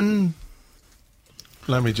 2001?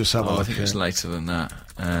 Let me just have a look. I think it's later than that.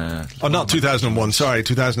 Not 2001, sorry,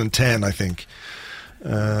 2010, I think.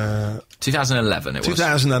 2011 it was.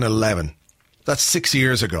 2011. That's 6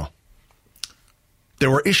 years ago.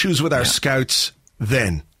 There were issues with our scouts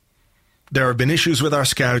then. There have been issues with our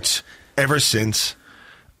scouts ever since,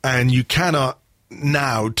 and you cannot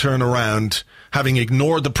now turn around, having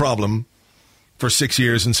ignored the problem for 6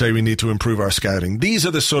 years, and say we need to improve our scouting. These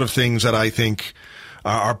are the sort of things that I think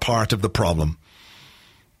are part of the problem.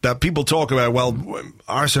 That people talk about, well,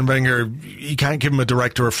 Arsene Wenger, you can't give him a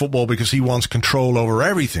director of football because he wants control over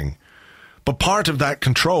everything. But part of that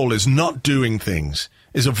control is not doing things,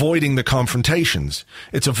 is avoiding the confrontations.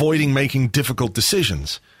 It's avoiding making difficult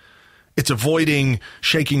decisions. It's avoiding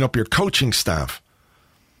shaking up your coaching staff.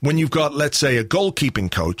 When you've got, let's say, a goalkeeping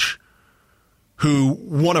coach who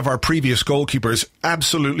one of our previous goalkeepers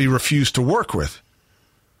absolutely refused to work with,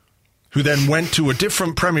 who then went to a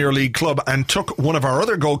different Premier League club and took one of our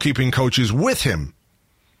other goalkeeping coaches with him.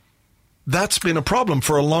 That's been a problem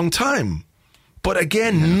for a long time. But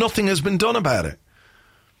again, nothing has been done about it.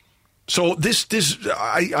 So this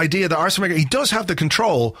idea that Arsene Wenger, he does have the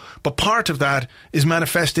control, but part of that is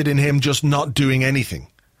manifested in him just not doing anything.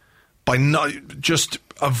 By not just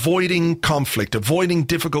avoiding conflict, avoiding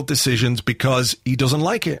difficult decisions because he doesn't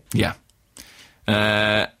like it. Yeah.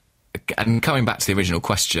 And coming back to the original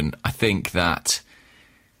question, I think that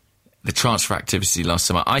the transfer activity last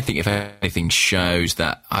summer, I think if anything shows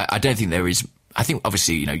that, I don't think there is, I think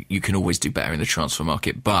obviously, you know, you can always do better in the transfer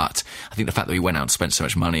market, but I think the fact that we went out and spent so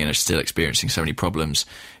much money and are still experiencing so many problems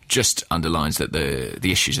just underlines that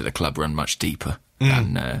the issues at the club run much deeper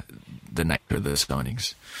than the nature of the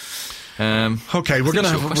signings. Okay, we're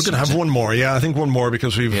gonna have one more. Yeah, I think one more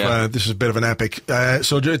because we've this is a bit of an epic.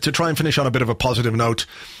 So to try and finish on a bit of a positive note,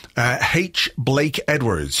 H. Blake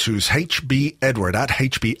Edwards, who's HB Edward at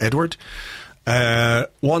HB Edward,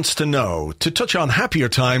 wants to know, to touch on happier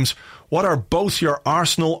times, what are both your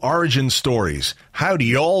Arsenal origin stories? How do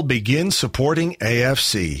you all begin supporting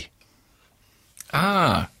AFC?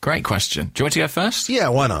 Great question. Do you want to go first? Yeah,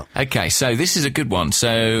 why not? Okay, so this is a good one.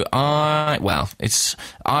 So I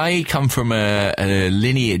come from a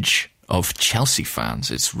lineage of Chelsea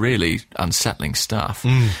fans. It's really unsettling stuff.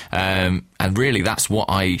 And really that's what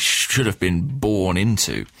I should have been born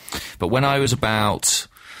into. But when I was about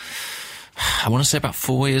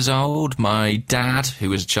 4 years old, my dad, who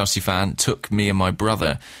was a Chelsea fan, took me and my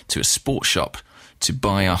brother to a sports shop to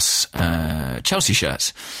buy us Chelsea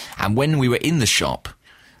shirts. And when we were in the shop,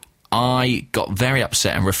 I got very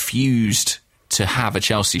upset and refused to have a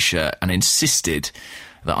Chelsea shirt and insisted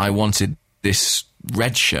that I wanted this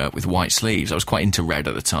red shirt with white sleeves. I was quite into red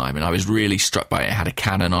at the time, and I was really struck by it. It had a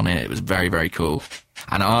cannon on it. It was very, very cool.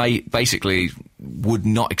 And I basically would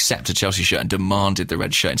not accept a Chelsea shirt and demanded the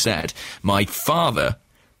red shirt instead. My father,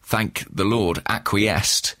 thank the Lord,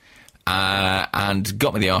 acquiesced and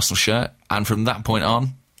got me the Arsenal shirt. And from that point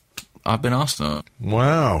on, I've been Arsenal.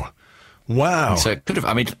 Wow. So it could have,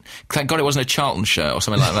 thank God it wasn't a Charlton shirt or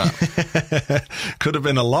something like that. Could have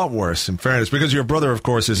been a lot worse, in fairness, because your brother, of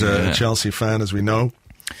course, is a Chelsea fan, as we know.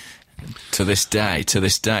 To this day.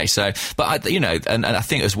 So, but and I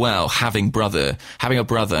think as well, having a brother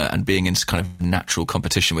and being in kind of natural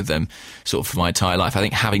competition with them sort of for my entire life, I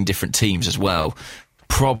think having different teams as well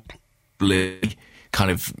probably kind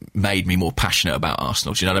of made me more passionate about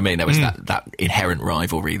Arsenal. Do you know what I mean? There was that inherent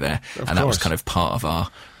rivalry there, that was kind of part of our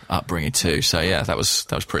upbringing too. So yeah, that was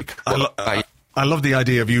pretty cool. I love the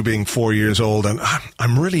idea of you being 4 years old, and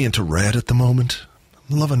I'm really into red at the moment.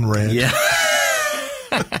 I'm loving red. Yeah.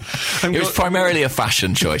 It was primarily a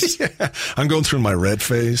fashion choice. I'm going through my red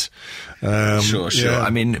phase. Sure. Yeah. I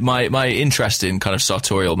mean, my interest in kind of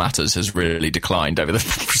sartorial matters has really declined over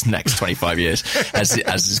the next 25 years, as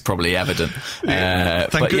is probably evident.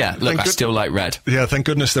 I still like red. Yeah, thank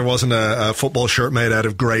goodness there wasn't a football shirt made out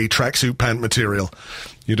of grey tracksuit pant material.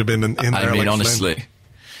 You'd have been in there. I mean, honestly.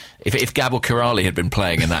 If Gabor Kiraly had been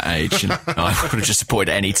playing in that age, I would have just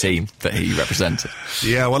supported any team that he represented.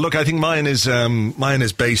 Yeah, well, look, I think mine is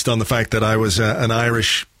based on the fact that I was an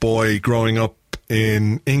Irish boy growing up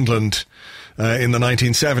in England in the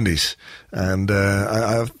 1970s, and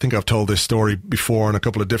I think I've told this story before on a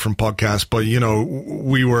couple of different podcasts. But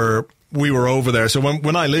we were over there. So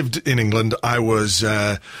when I lived in England, I was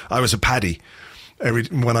a paddy.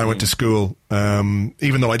 When I went to school,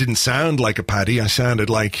 even though I didn't sound like a paddy, I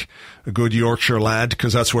sounded like a good Yorkshire lad,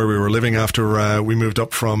 because that's where we were living after we moved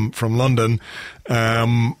up from London.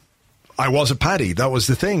 I was a paddy. That was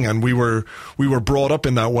the thing, and we were brought up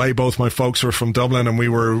in that way. Both my folks were from Dublin, and we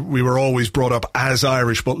were always brought up as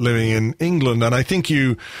Irish, but living in England. And I think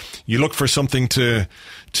you look for something to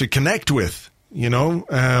connect with.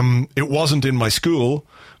 It wasn't in my school,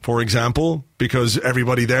 for example, because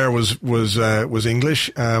everybody there was English.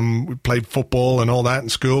 We played football and all that in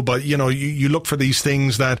school, but you look for these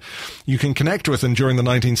things that you can connect with. And during the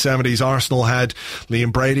 1970s, Arsenal had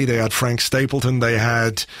Liam Brady, they had Frank Stapleton, they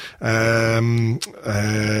had who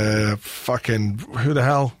the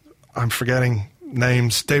hell? I'm forgetting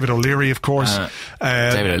names. David O'Leary, of course.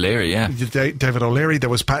 David O'Leary, yeah. David O'Leary. There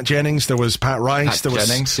was Pat Jennings. There was Pat Rice. There was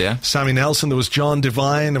Jennings, yeah. Sammy Nelson. There was John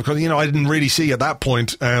Devine. Of course, I didn't really see at that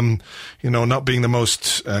point, not being the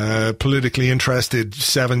most politically interested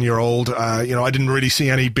 7-year-old, I didn't really see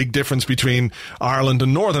any big difference between Ireland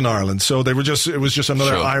and Northern Ireland. So it was just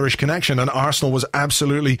another Irish connection, and Arsenal was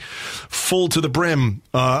absolutely full to the brim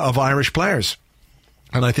of Irish players.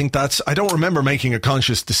 And I think I don't remember making a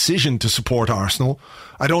conscious decision to support Arsenal.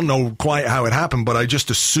 I don't know quite how it happened, but I just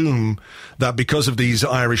assume that because of these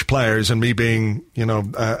Irish players and me being,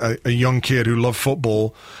 a young kid who loved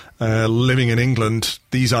football, living in England,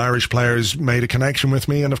 these Irish players made a connection with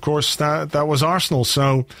me. And of course, that was Arsenal.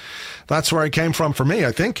 So that's where it came from for me,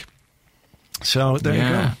 I think. So there you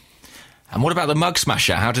go. And what about the mug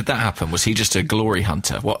smasher? How did that happen? Was he just a glory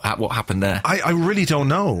hunter? What happened there? I really don't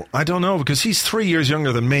know. I don't know, because he's 3 years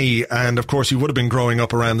younger than me, and of course he would have been growing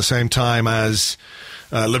up around the same time as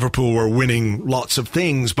Liverpool were winning lots of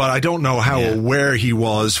things, but I don't know how aware he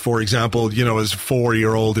was, for example, as a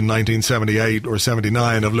 4-year-old in 1978 or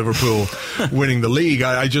 79 of Liverpool winning the league.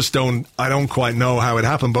 I don't quite know how it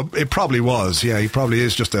happened, but it probably was. Yeah, he probably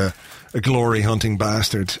is just a glory hunting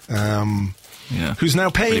bastard. Who's now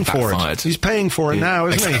paying for it. He's paying for it now,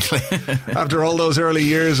 isn't he? After all those early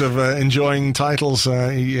years of enjoying titles,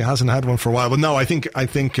 he hasn't had one for a while. But no, I think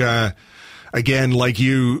again, like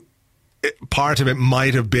you, part of it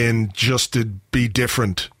might have been just to be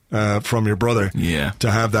different from your brother. Yeah. To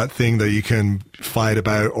have that thing that you can fight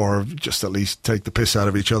about, or just at least take the piss out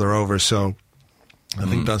of each other over. So I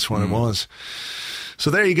think that's what it was. So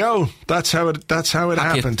there you go. That's how it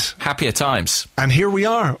happened. Happier times. And here we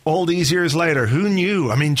are, all these years later. Who knew?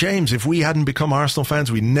 I mean, James, if we hadn't become Arsenal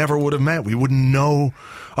fans, we never would have met. We wouldn't know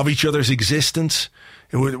of each other's existence.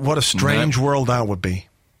 What a strange world that would be.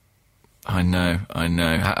 I know.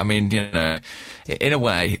 I mean, in a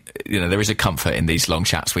way, there is a comfort in these long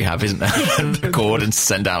chats we have, isn't there? Record and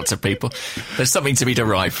send out to people. There's something to be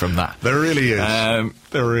derived from that. There really is.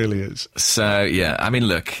 There really is. So, yeah, I mean,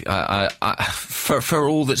 look, for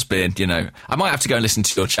all that's been, I might have to go and listen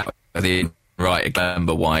to your chat with Ian Wright,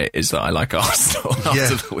 remember why it is that I like Arsenal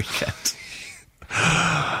after the weekend.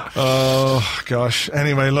 Oh gosh.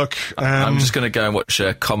 Anyway, look, I'm just going to go and watch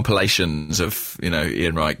compilations of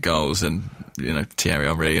Ian Wright goals and Thierry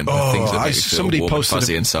Henry and things that make you feel warm and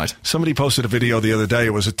fuzzy inside. Somebody posted a video the other day. It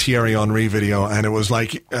was a Thierry Henry video, and it was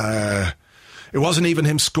like it wasn't even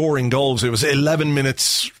him scoring goals. It was 11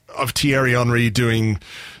 minutes of Thierry Henry doing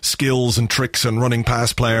skills and tricks and running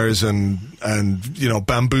past players and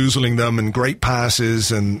bamboozling them and great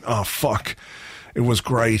passes and it was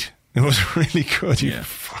great. It was really good.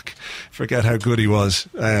 Forget how good he was.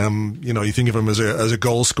 You think of him as a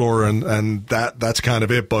goal scorer, and that's kind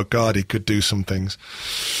of it. But God, he could do some things.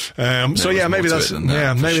 Maybe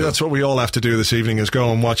that's what we all have to do this evening: is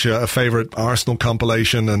go and watch a favourite Arsenal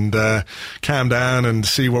compilation and calm down and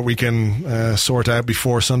see what we can sort out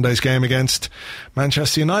before Sunday's game against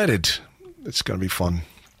Manchester United. It's going to be fun.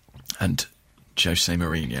 And Jose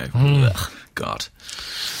Mourinho. Ugh, God.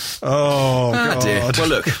 Oh, God. Dear. Well,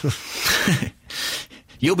 look,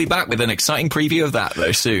 you'll be back with an exciting preview of that,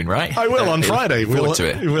 though, soon, right? I will, on Friday. We'll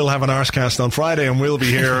have an Arsecast on Friday, and we'll be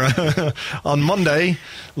here on Monday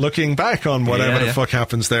looking back on whatever the fuck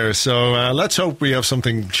happens there. So let's hope we have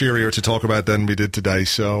something cheerier to talk about than we did today.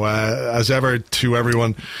 So as ever, to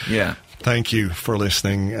everyone, thank you for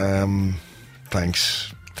listening.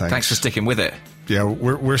 Thanks for sticking with it. Yeah,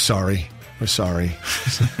 we're sorry. We're sorry.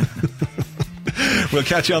 We'll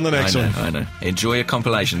catch you on the next one. I know. Enjoy your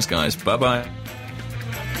compilations, guys. Bye-bye.